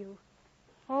down, Huw.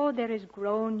 Oh, there is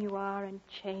grown you are and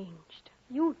changed.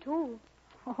 You, too.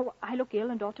 Oh, I look ill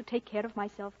and ought to take care of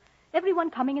myself. Everyone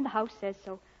coming in the house says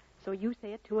so. So you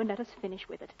say it, too, and let us finish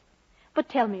with it. But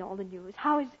tell me all the news.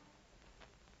 How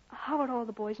are all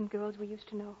the boys and girls we used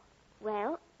to know?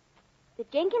 Well, the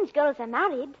Jenkins girls are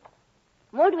married.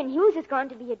 Maldwin Hughes has gone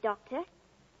to be a doctor.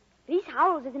 Reese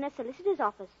Howells is in a solicitor's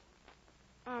office.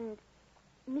 And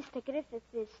Mr. Griffith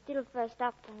is still first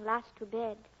up and last to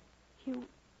bed. Huw,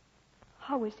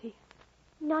 how is he?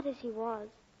 Not as he was.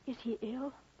 Is he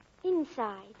ill?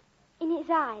 Inside. In his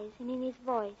eyes and in his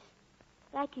voice.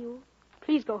 Like you.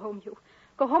 Please go home, Huw.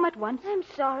 Go home at once. I'm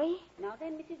sorry. Now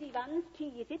then, Mrs. Evans,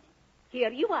 tea, is it?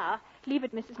 Here you are. Leave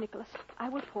it, Mrs. Nicholas. I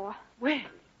will pour. Well,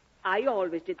 I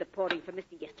always did the pouring for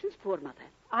Mr. Yeston's poor mother.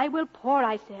 I will pour,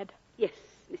 I said. Yes,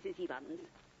 Mrs. Evans.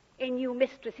 A new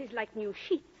mistress is like new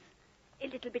sheets. A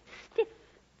little bit stiff,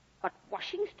 but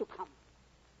washing's to come.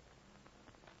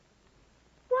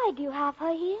 Why do you have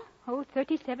her here? Oh,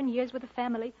 37 years with the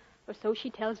family, or so she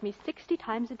tells me 60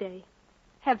 times a day.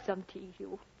 Have some tea,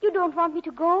 Huw. You don't want me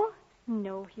to go?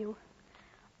 No, Huw.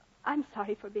 I'm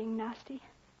sorry for being nasty.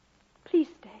 Please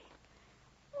stay.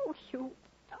 Oh, Huw,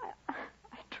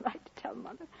 I tried to tell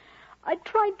Mother. I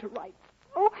tried to write.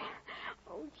 Oh,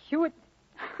 Huw,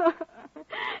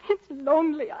 it's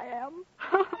lonely I am.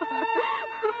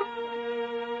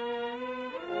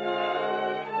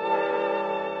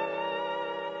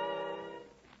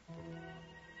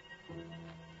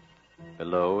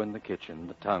 Below in the kitchen,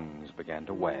 the tongues began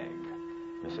to wag.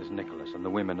 Mrs. Nicholas and the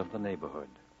women of the neighborhood.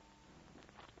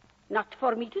 Not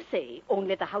for me to say,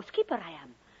 only the housekeeper I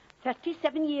am.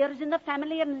 37 years in the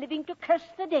family and living to curse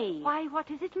the day. Why,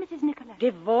 what is it, Mrs. Nicholas?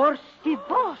 Divorce.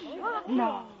 Divorce?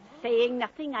 No. Saying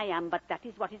nothing I am, but that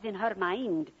is what is in her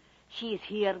mind. She is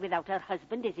here without her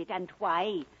husband, is it? And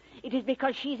why? It is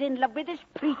because she's in love with this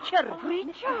preacher.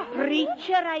 Preacher?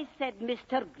 Preacher, I said.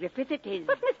 Mr. Griffith it is.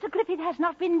 But Mr. Griffith has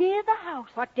not been near the house.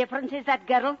 What difference is that,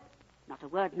 girl? Not a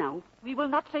word now. We will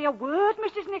not say a word,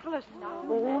 Mrs. Nicholas. No.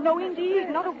 Oh, no, indeed,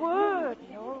 not a word.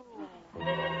 No.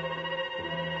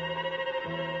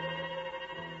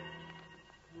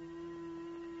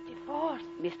 Divorce.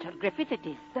 Mr. Griffith it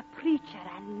is. The preacher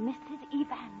and Mrs.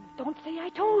 Evans. Don't say I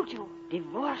told you.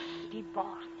 Divorce.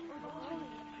 Divorce.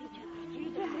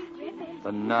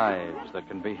 The knives that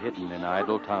can be hidden in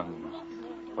idle tongues.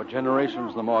 For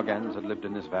generations, the Morgans had lived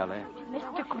in this valley.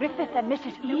 Mr. Griffith and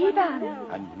Mrs. Evans.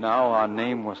 And now our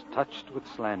name was touched with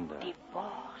slander.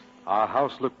 Divorce. Our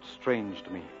house looked strange to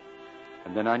me.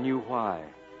 And then I knew why.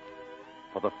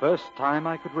 For the first time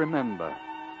I could remember,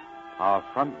 our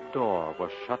front door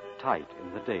was shut tight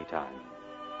in the daytime.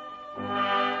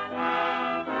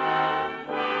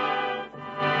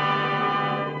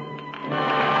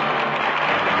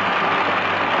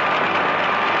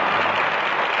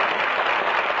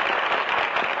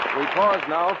 We pause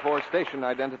now for station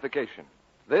identification.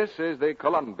 This is the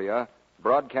Columbia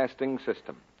Broadcasting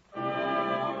System.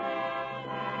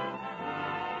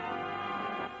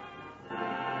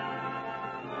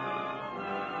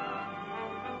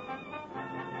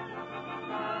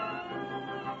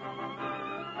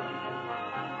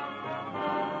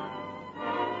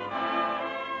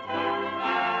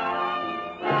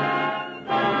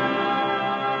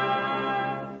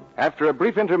 After a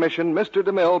brief intermission, Mr.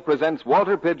 DeMille presents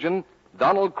Walter Pidgeon,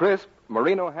 Donald Crisp,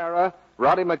 Maureen O'Hara,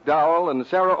 Roddy McDowall, and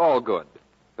Sarah Allgood,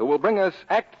 who will bring us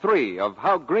Act 3 of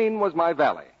How Green Was My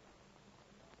Valley.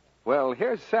 Well,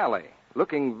 here's Sally,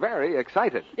 looking very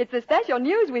excited. It's the special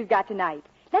news we've got tonight.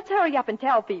 Let's hurry up and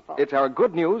tell people. It's our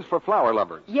good news for flower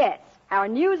lovers. Yes, our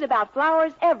news about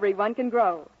flowers everyone can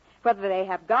grow, whether they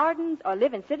have gardens or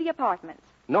live in city apartments.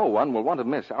 No one will want to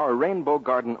miss our Rainbow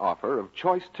Garden offer of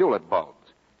choice tulip bulbs.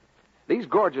 These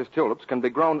gorgeous tulips can be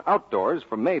grown outdoors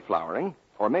for May flowering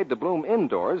or made to bloom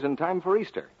indoors in time for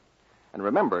Easter. And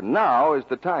remember, now is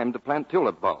the time to plant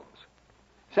tulip bulbs.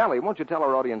 Sally, won't you tell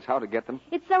our audience how to get them?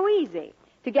 It's so easy.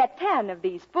 To get 10 of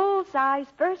these full-size,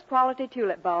 first-quality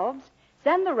tulip bulbs,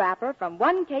 send the wrapper from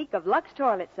 1 cake of Lux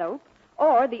toilet soap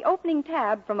or the opening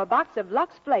tab from a box of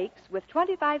Lux Flakes with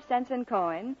 25 cents in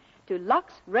coin to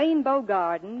Lux Rainbow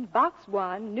Garden, Box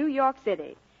 1, New York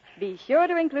City. Be sure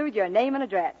to include your name and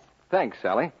address. Thanks,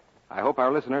 Sally. I hope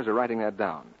our listeners are writing that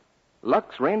down.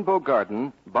 Lux Rainbow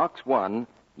Garden, Box 1,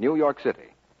 New York City.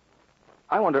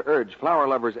 I want to urge flower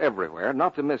lovers everywhere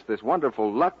not to miss this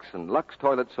wonderful Lux and Lux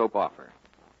toilet soap offer.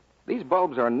 These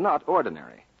bulbs are not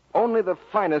ordinary. Only the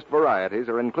finest varieties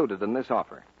are included in this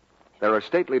offer. There are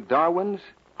stately Darwins,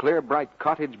 clear, bright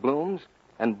cottage blooms,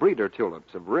 and breeder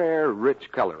tulips of rare, rich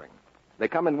coloring. They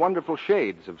come in wonderful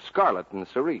shades of scarlet and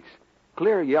cerise,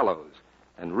 clear yellows,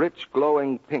 and rich,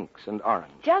 glowing pinks and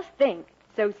orange. Just think,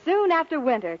 so soon after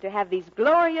winter, to have these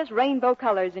glorious rainbow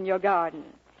colors in your garden.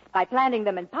 By planting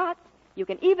them in pots, you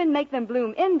can even make them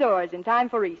bloom indoors in time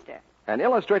for Easter. An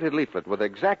illustrated leaflet with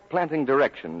exact planting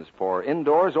directions for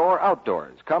indoors or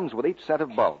outdoors comes with each set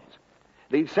of bulbs.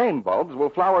 These same bulbs will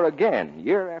flower again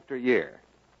year after year.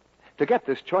 To get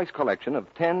this choice collection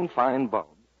of 10 fine bulbs,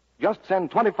 just send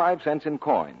 25 cents in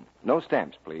coin, no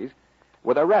stamps, please,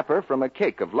 with a wrapper from a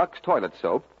cake of Lux toilet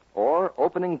soap or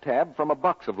opening tab from a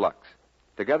box of Lux,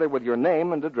 together with your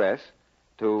name and address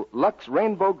to Lux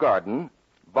Rainbow Garden,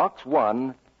 Box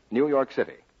 1, New York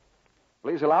City.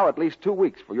 Please allow at least 2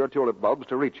 weeks for your tulip bulbs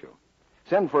to reach you.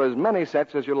 Send for as many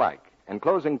sets as you like,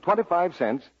 enclosing 25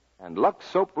 cents and Lux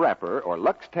soap wrapper or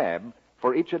Lux tab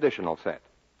for each additional set.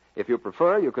 If you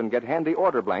prefer, you can get handy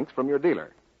order blanks from your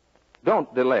dealer.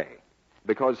 Don't delay,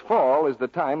 because fall is the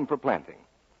time for planting.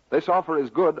 This offer is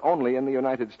good only in the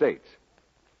United States.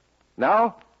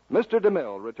 Now, Mr.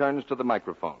 DeMille returns to the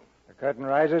microphone. The curtain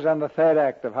rises on the third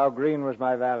act of How Green Was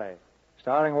My Valley,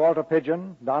 starring Walter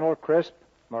Pidgeon, Donald Crisp,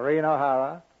 Maureen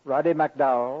O'Hara, Roddy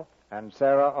McDowall, and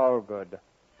Sarah Allgood.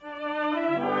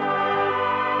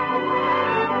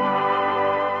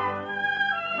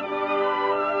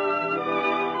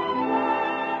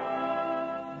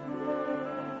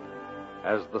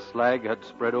 As the slag had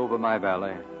spread over my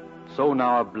valley, so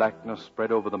now a blackness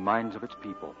spread over the minds of its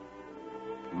people.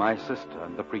 My sister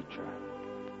and the preacher.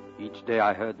 Each day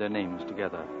I heard their names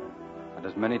together, and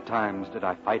as many times did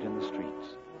I fight in the streets.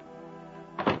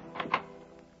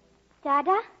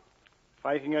 Dada?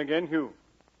 Fighting again, Huw.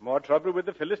 More trouble with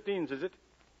the Philistines, is it?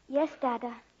 Yes,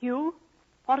 Dada. Huw,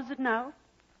 what is it now?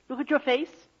 Look at your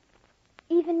face.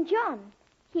 Even John.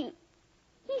 He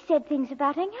said things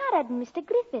about Angharad and Mr.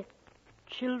 Griffith.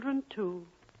 Children, too.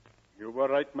 You were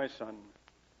right, my son.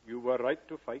 You were right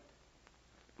to fight.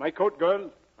 My coat, girl.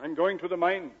 I'm going to the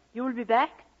mine. You will be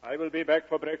back? I will be back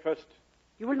for breakfast.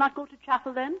 You will not go to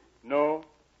chapel then? No.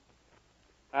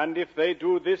 And if they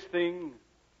do this thing,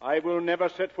 I will never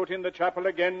set foot in the chapel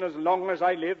again as long as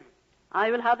I live.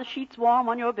 I will have the sheets warm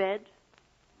on your bed.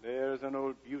 There's an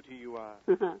old beauty you are.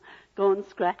 Go and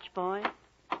scratch, boy.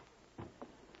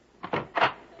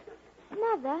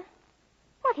 Mother,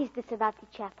 what is this about the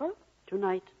chapel?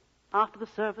 Tonight, after the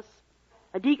service,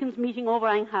 a deacon's meeting over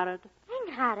Angharad.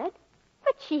 Angharad?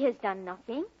 But she has done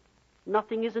nothing.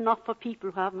 Nothing is enough for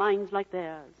people who have minds like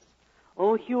theirs.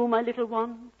 Oh, Huw, my little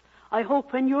one, I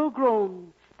hope when you're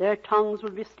grown, their tongues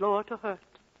will be slower to hurt.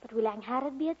 But will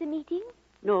Angharad be at the meeting?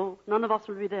 No, none of us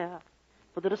will be there.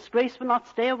 For the disgrace will not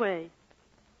stay away.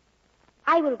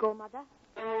 I will go, Mother.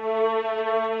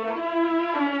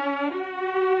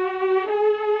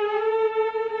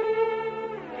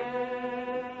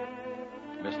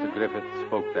 Mr. Griffith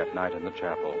spoke that night in the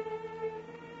chapel.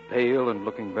 Pale and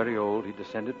looking very old, he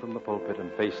descended from the pulpit and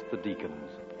faced the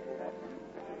deacons.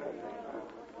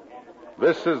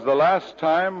 This is the last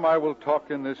time I will talk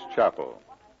in this chapel.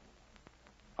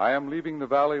 I am leaving the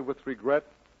valley with regret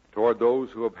toward those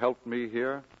who have helped me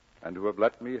here and who have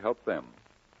let me help them.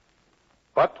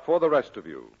 But for the rest of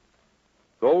you,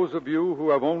 those of you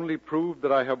who have only proved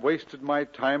that I have wasted my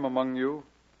time among you,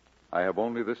 I have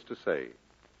only this to say.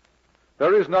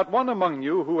 There is not one among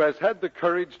you who has had the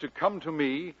courage to come to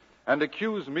me and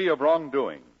accuse me of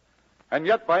wrongdoing. And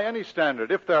yet, by any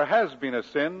standard, if there has been a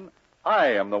sin, I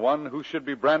am the one who should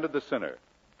be branded the sinner.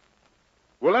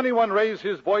 Will anyone raise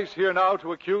his voice here now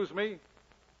to accuse me?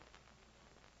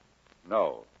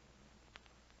 No.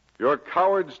 You're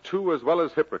cowards, too, as well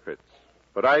as hypocrites.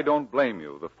 But I don't blame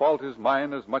you. The fault is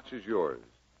mine as much as yours.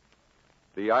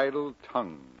 The idle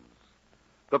tongues,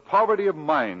 the poverty of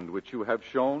mind which you have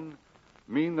shown,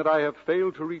 mean that I have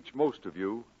failed to reach most of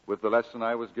you with the lesson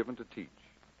I was given to teach.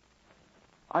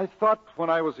 I thought when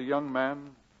I was a young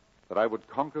man that I would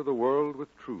conquer the world with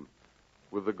truth,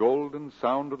 with the golden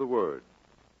sound of the word.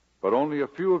 But only a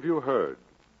few of you heard,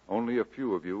 only a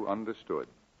few of you understood.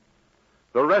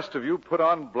 The rest of you put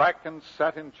on blackened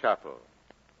satin chapel.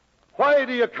 Why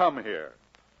do you come here?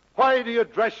 Why do you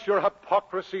dress your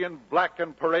hypocrisy in black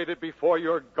and parade it before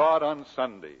your God on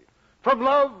Sunday? From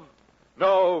love?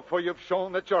 No, for you've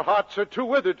shown that your hearts are too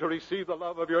withered to receive the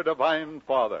love of your divine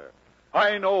Father.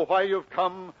 I know why you've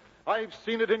come. I've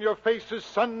seen it in your faces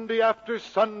Sunday after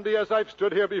Sunday as I've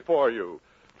stood here before you.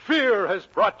 Fear has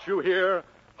brought you here,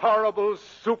 horrible,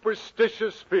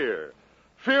 superstitious fear.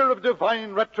 Fear of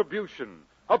divine retribution,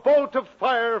 a bolt of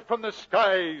fire from the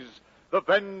skies, the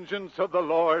vengeance of the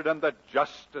Lord and the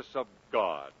justice of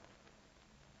God.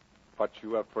 But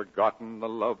you have forgotten the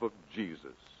love of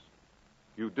Jesus.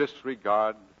 You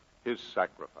disregard his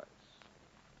sacrifice.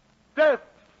 Death,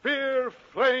 fear,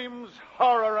 flames,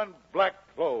 horror, and black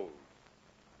clothes.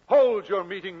 Hold your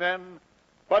meeting then,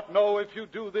 but know if you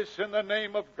do this in the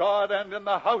name of God and in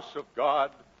the house of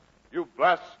God, you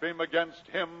blaspheme against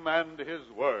him and his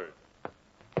word.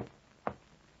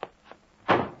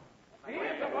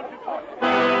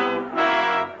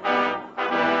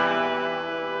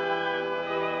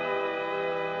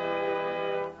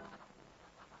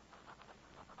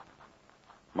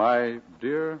 My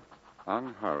dear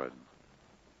Angharad,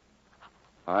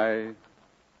 I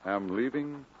am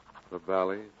leaving the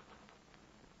valley.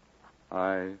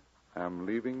 I am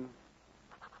leaving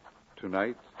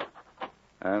tonight,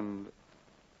 and...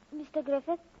 Mr.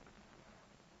 Griffith?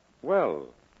 Well,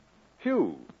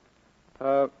 Huw,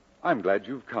 I'm glad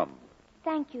you've come.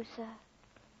 Thank you, sir.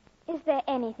 Is there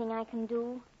anything I can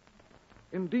do?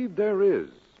 Indeed there is.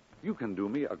 You can do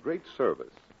me a great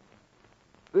service.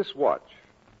 This watch,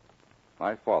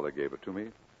 my father gave it to me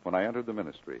when I entered the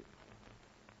ministry.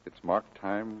 It's marked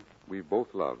time we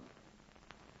both loved.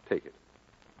 Take it.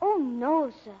 Oh,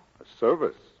 no, sir. A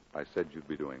service I said you'd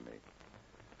be doing me.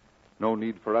 No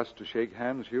need for us to shake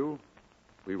hands, Huw.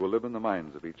 We will live in the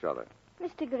minds of each other.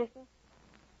 Mr. Griffith,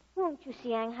 won't you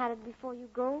see Aunt Harriet before you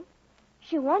go?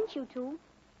 She wants you to.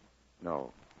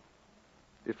 No.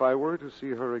 If I were to see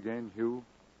her again, Huw,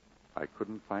 I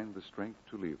couldn't find the strength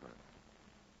to leave her.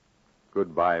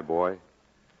 Goodbye, boy.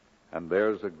 And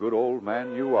there's a good old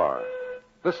man you are.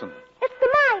 Listen. It's the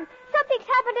mine. Something's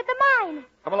happened at the mine.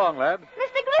 Come along, lad.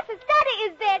 Mr. Griffith, Daddy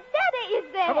is dead. Daddy is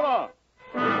dead. Come along.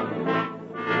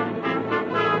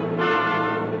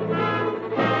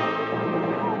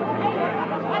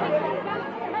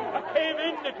 A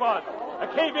cave-in it was. A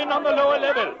cave-in on the lower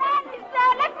level. Man is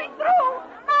there. Let me through.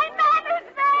 My man is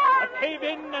there. A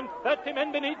cave-in and 30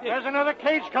 men beneath it. There's another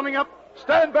cage coming up.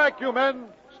 Stand back, you men.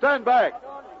 Stand back.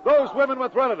 Those women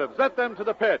with relatives, let them to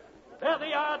the pit. There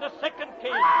they are, the second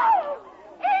cage. Oh!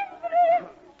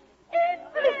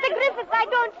 Mr. Griffith, I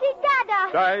don't see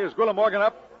Dada. Di, is Gwilym Morgan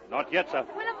up? Not yet, sir.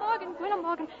 Gwilym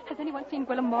Morgan. Has anyone seen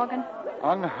Gwilym Morgan?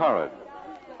 Unhurried.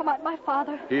 Oh, my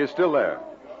father. He is still there.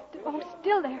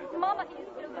 Still there. Mama, he is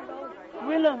still below.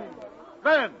 Gwilym.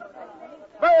 Men,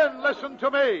 listen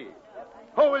to me.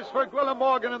 Who is for Gwilym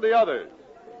Morgan and the others?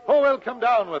 Who will come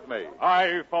down with me?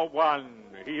 I, for one.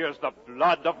 He is the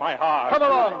blood of my heart. Come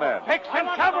along, then. Take some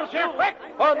shovels here, quick.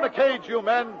 On the cage, you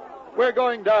men. We're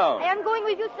going down. I am going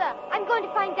with you, sir. I'm going to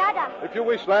find Dada. If you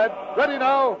wish, lad. Ready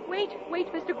now? Wait,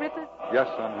 Mr. Griffith. Yes,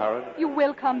 Unhurried. You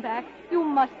will come back. You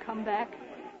must come back.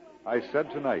 I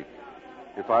said tonight,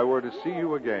 if I were to see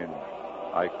you again,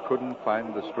 I couldn't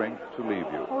find the strength to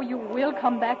leave you. Oh, you will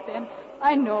come back then.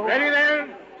 I know. Ready there?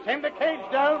 Send the cage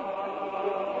down.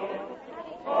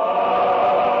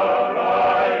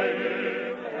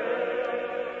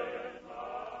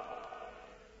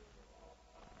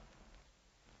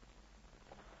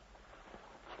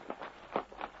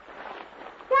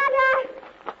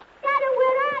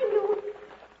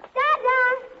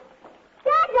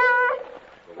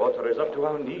 To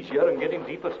our knees here and getting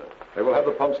deeper, sir. They will have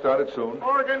the pump started soon.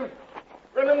 Morgan.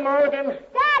 Gwilym Morgan.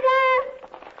 Dada!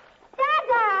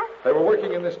 They were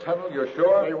working in this tunnel, you're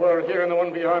sure? They were here and the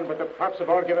one beyond, but the props have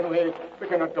all given way. We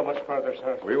cannot go much further,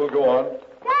 sir. We will go on.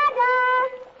 Dada!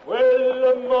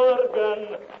 Gwilym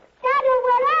Morgan. Dada,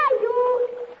 where are you?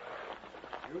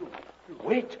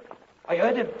 Wait. I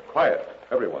heard him. Quiet,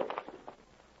 everyone.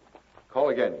 Call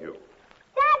again, Huw.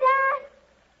 Dada!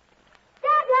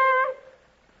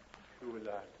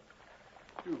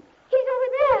 He's over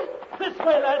there. This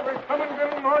way, lad. We're coming,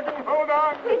 Gwilym Morgan. Hold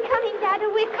on. We're coming, Dada.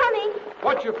 We're coming.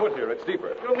 Watch your foot here. It's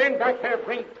deeper. You men back there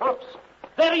bring tops.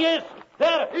 There he is.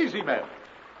 There. Easy, men.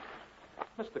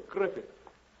 Mr. Griffith.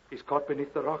 He's caught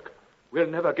beneath the rock. We'll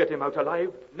never get him out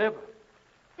alive. Never.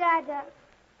 Dada.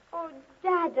 Oh,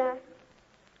 Dada.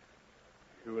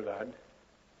 Huw, lad.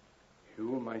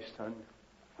 Huw, my son.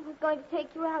 We're going to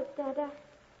take you out, Dada.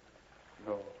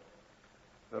 No.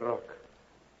 The rock.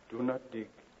 Do not dig.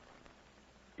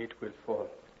 It will fall.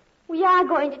 We are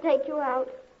going to take you out.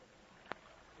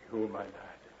 Huw, my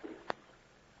lad.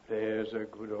 There's a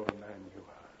good old man you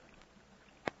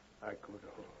are. A good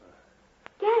old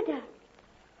man. Dada.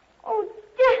 Oh,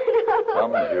 Dada.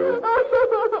 Come, Huw.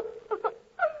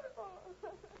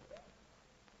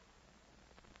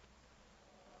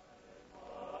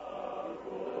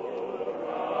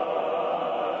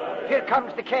 Here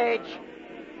comes the cage.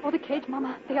 Oh, the cage,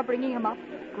 Mama. They are bringing him up.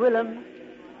 Gwilym.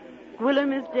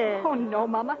 Gwilym is dead. Oh, no,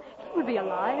 Mama. He will be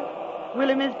alive.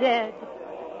 Gwilym is dead.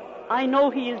 I know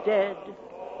he is dead.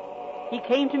 He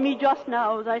came to me just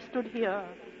now as I stood here.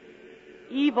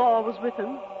 Ivor was with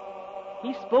him.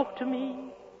 He spoke to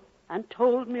me and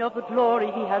told me of the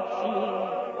glory he had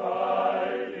seen.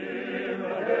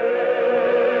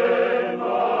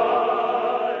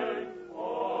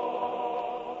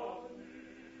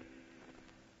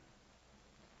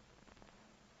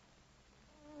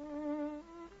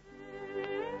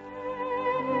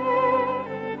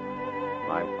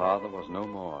 No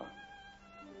more.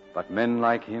 But men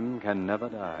like him can never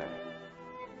die.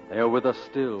 They are with us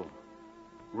still,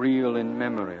 real in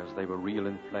memory as they were real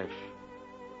in flesh,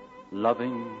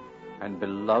 loving and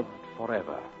beloved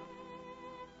forever.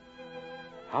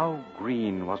 How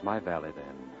green was my valley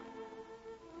then,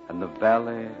 and the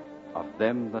valley of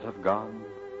them that have gone.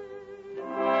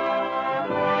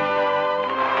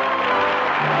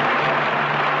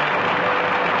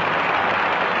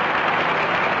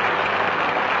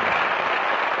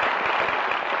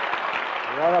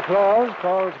 Your applause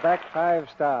calls back 5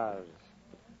 stars,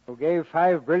 who gave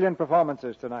 5 brilliant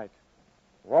performances tonight.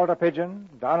 Walter Pidgeon,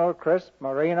 Donald Crisp,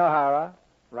 Maureen O'Hara,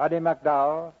 Roddy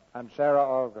McDowall, and Sarah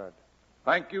Allgood.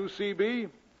 Thank you, C.B.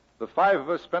 The five of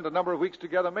us spent a number of weeks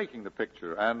together making the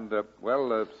picture, and,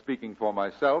 speaking for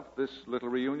myself, this little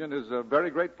reunion is a very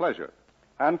great pleasure.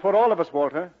 And for all of us,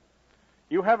 Walter,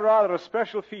 you have rather a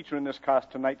special feature in this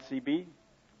cast tonight, C.B.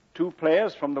 Two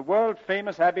players from the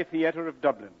world-famous Abbey Theatre of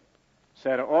Dublin,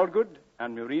 Sarah Allgood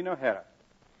and Maureen O'Hara.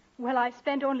 Well, I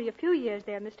spent only a few years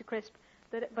there, Mr. Crisp,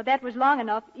 but that was long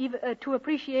enough to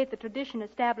appreciate the tradition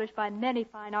established by many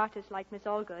fine artists like Miss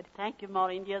Allgood. Thank you,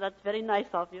 Maureen, dear. That's very nice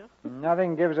of you.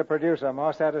 Nothing gives a producer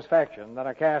more satisfaction than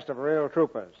a cast of real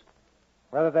troopers,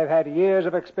 whether they've had years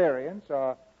of experience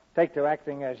or take to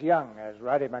acting as young as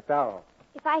Roddy McDowall.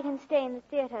 If I can stay in the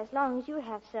theater as long as you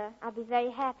have, sir, I'll be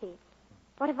very happy.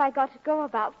 What have I got to go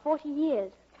about 40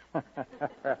 years?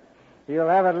 You'll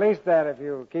have at least that if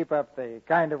you keep up the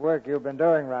kind of work you've been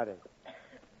doing, Roddy.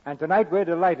 And tonight we're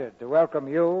delighted to welcome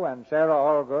you and Sarah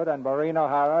Allgood and Maureen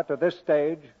O'Hara to this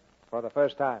stage for the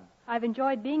first time. I've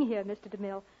enjoyed being here, Mr.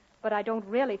 DeMille, but I don't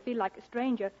really feel like a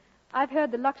stranger. I've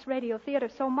heard the Lux Radio Theater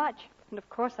so much, and of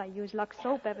course I use Lux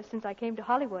soap ever since I came to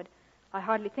Hollywood. I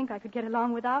hardly think I could get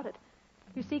along without it.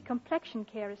 You see, complexion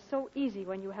care is so easy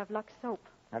when you have Lux soap.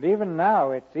 And even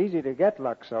now, it's easy to get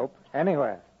Lux soap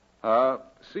anywhere.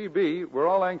 C.B., we're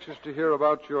all anxious to hear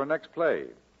about your next play.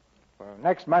 Well,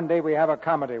 next Monday we have a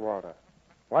comedy, Walter.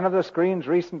 One of the screen's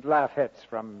recent laugh hits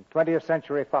from 20th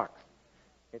Century Fox.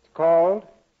 It's called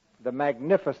The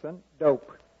Magnificent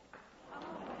Dope.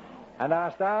 And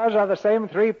our stars are the same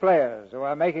three players who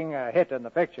are making a hit in the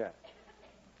picture.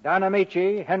 Don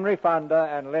Amici, Henry Fonda,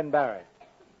 and Lynn Barry.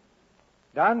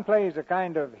 Don plays a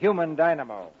kind of human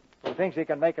dynamo who thinks he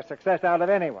can make a success out of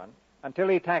anyone until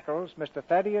he tackles Mr.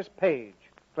 Thaddeus Page,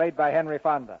 played by Henry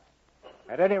Fonda.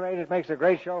 At any rate, it makes a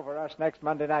great show for us next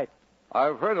Monday night.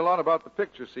 I've heard a lot about the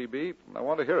picture, C.B., and I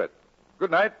want to hear it.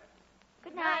 Good night.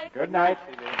 Good night. Good night,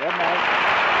 C.B. Good night.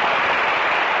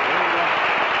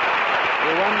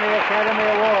 You won the Academy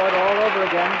Award all over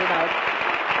again tonight.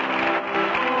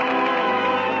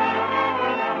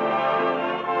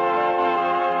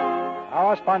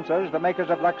 Our sponsors, the makers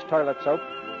of Lux Toilet Soap,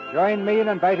 join me in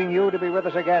inviting you to be with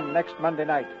us again next Monday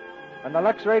night when the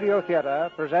Lux Radio Theater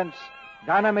presents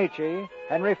Don Amici,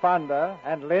 Henry Fonda,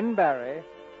 and Lynn Barry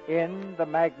in The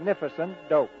Magnificent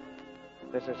Dope.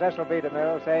 This is Cecil B.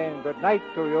 DeMille saying good night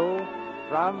to you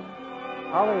from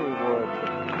Hollywood.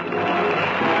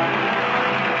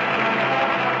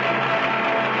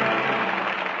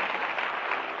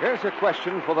 Here's a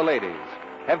question for the ladies.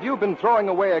 Have you been throwing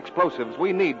away explosives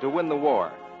we need to win the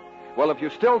war? Well, if you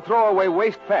still throw away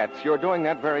waste fats, you're doing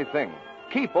that very thing.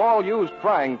 Keep all used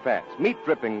frying fats, meat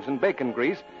drippings, and bacon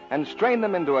grease, and strain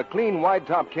them into a clean,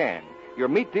 wide-top can. Your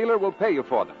meat dealer will pay you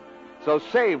for them. So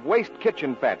save waste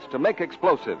kitchen fats to make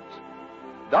explosives.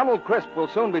 Donald Crisp will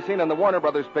soon be seen in the Warner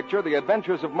Brothers picture, The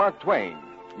Adventures of Mark Twain.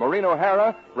 Maureen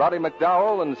O'Hara, Roddy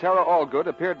McDowall, and Sarah Allgood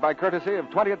appeared by courtesy of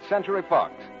 20th Century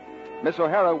Fox. Miss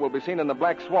O'Hara will be seen in The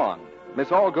Black Swan. Miss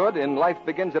Allgood in Life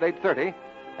Begins at 8:30,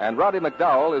 and Roddy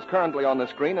McDowall is currently on the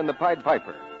screen in The Pied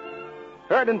Piper.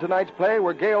 Heard in tonight's play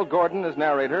were Gail Gordon as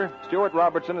narrator, Stuart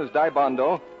Robertson as Di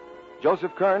Bondo,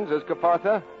 Joseph Kearns as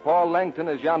Capartha, Paul Langton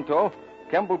as Yanto,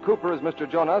 Kemble Cooper as Mr.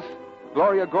 Jonas,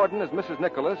 Gloria Gordon as Mrs.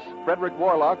 Nicholas, Frederick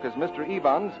Warlock as Mr.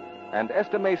 Evans, and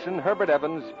Esther Mason, Herbert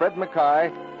Evans, Fred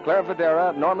Mackay, Claire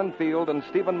Videra, Norman Field, and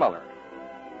Stephen Muller.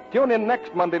 Tune in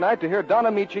next Monday night to hear Don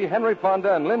Amici, Henry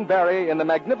Fonda, and Lynn Barry in The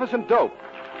Magnificent Dope.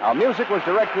 Our music was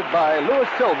directed by Louis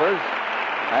Silvers,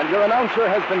 and your announcer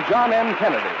has been John M.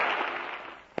 Kennedy.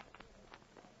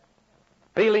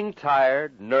 Feeling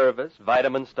tired, nervous,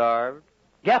 vitamin-starved?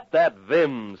 Get that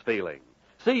Vim's feeling.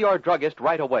 See your druggist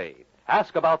right away.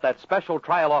 Ask about that special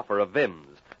trial offer of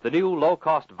Vim's, the new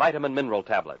low-cost vitamin mineral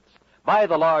tablets. Buy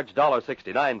the large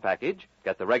 $1.69 package,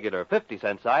 get the regular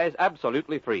 50-cent size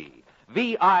absolutely free.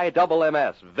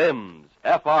 VIMMS, Vim's,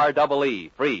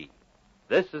 FREE, free.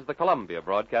 This is the Columbia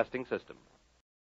Broadcasting System.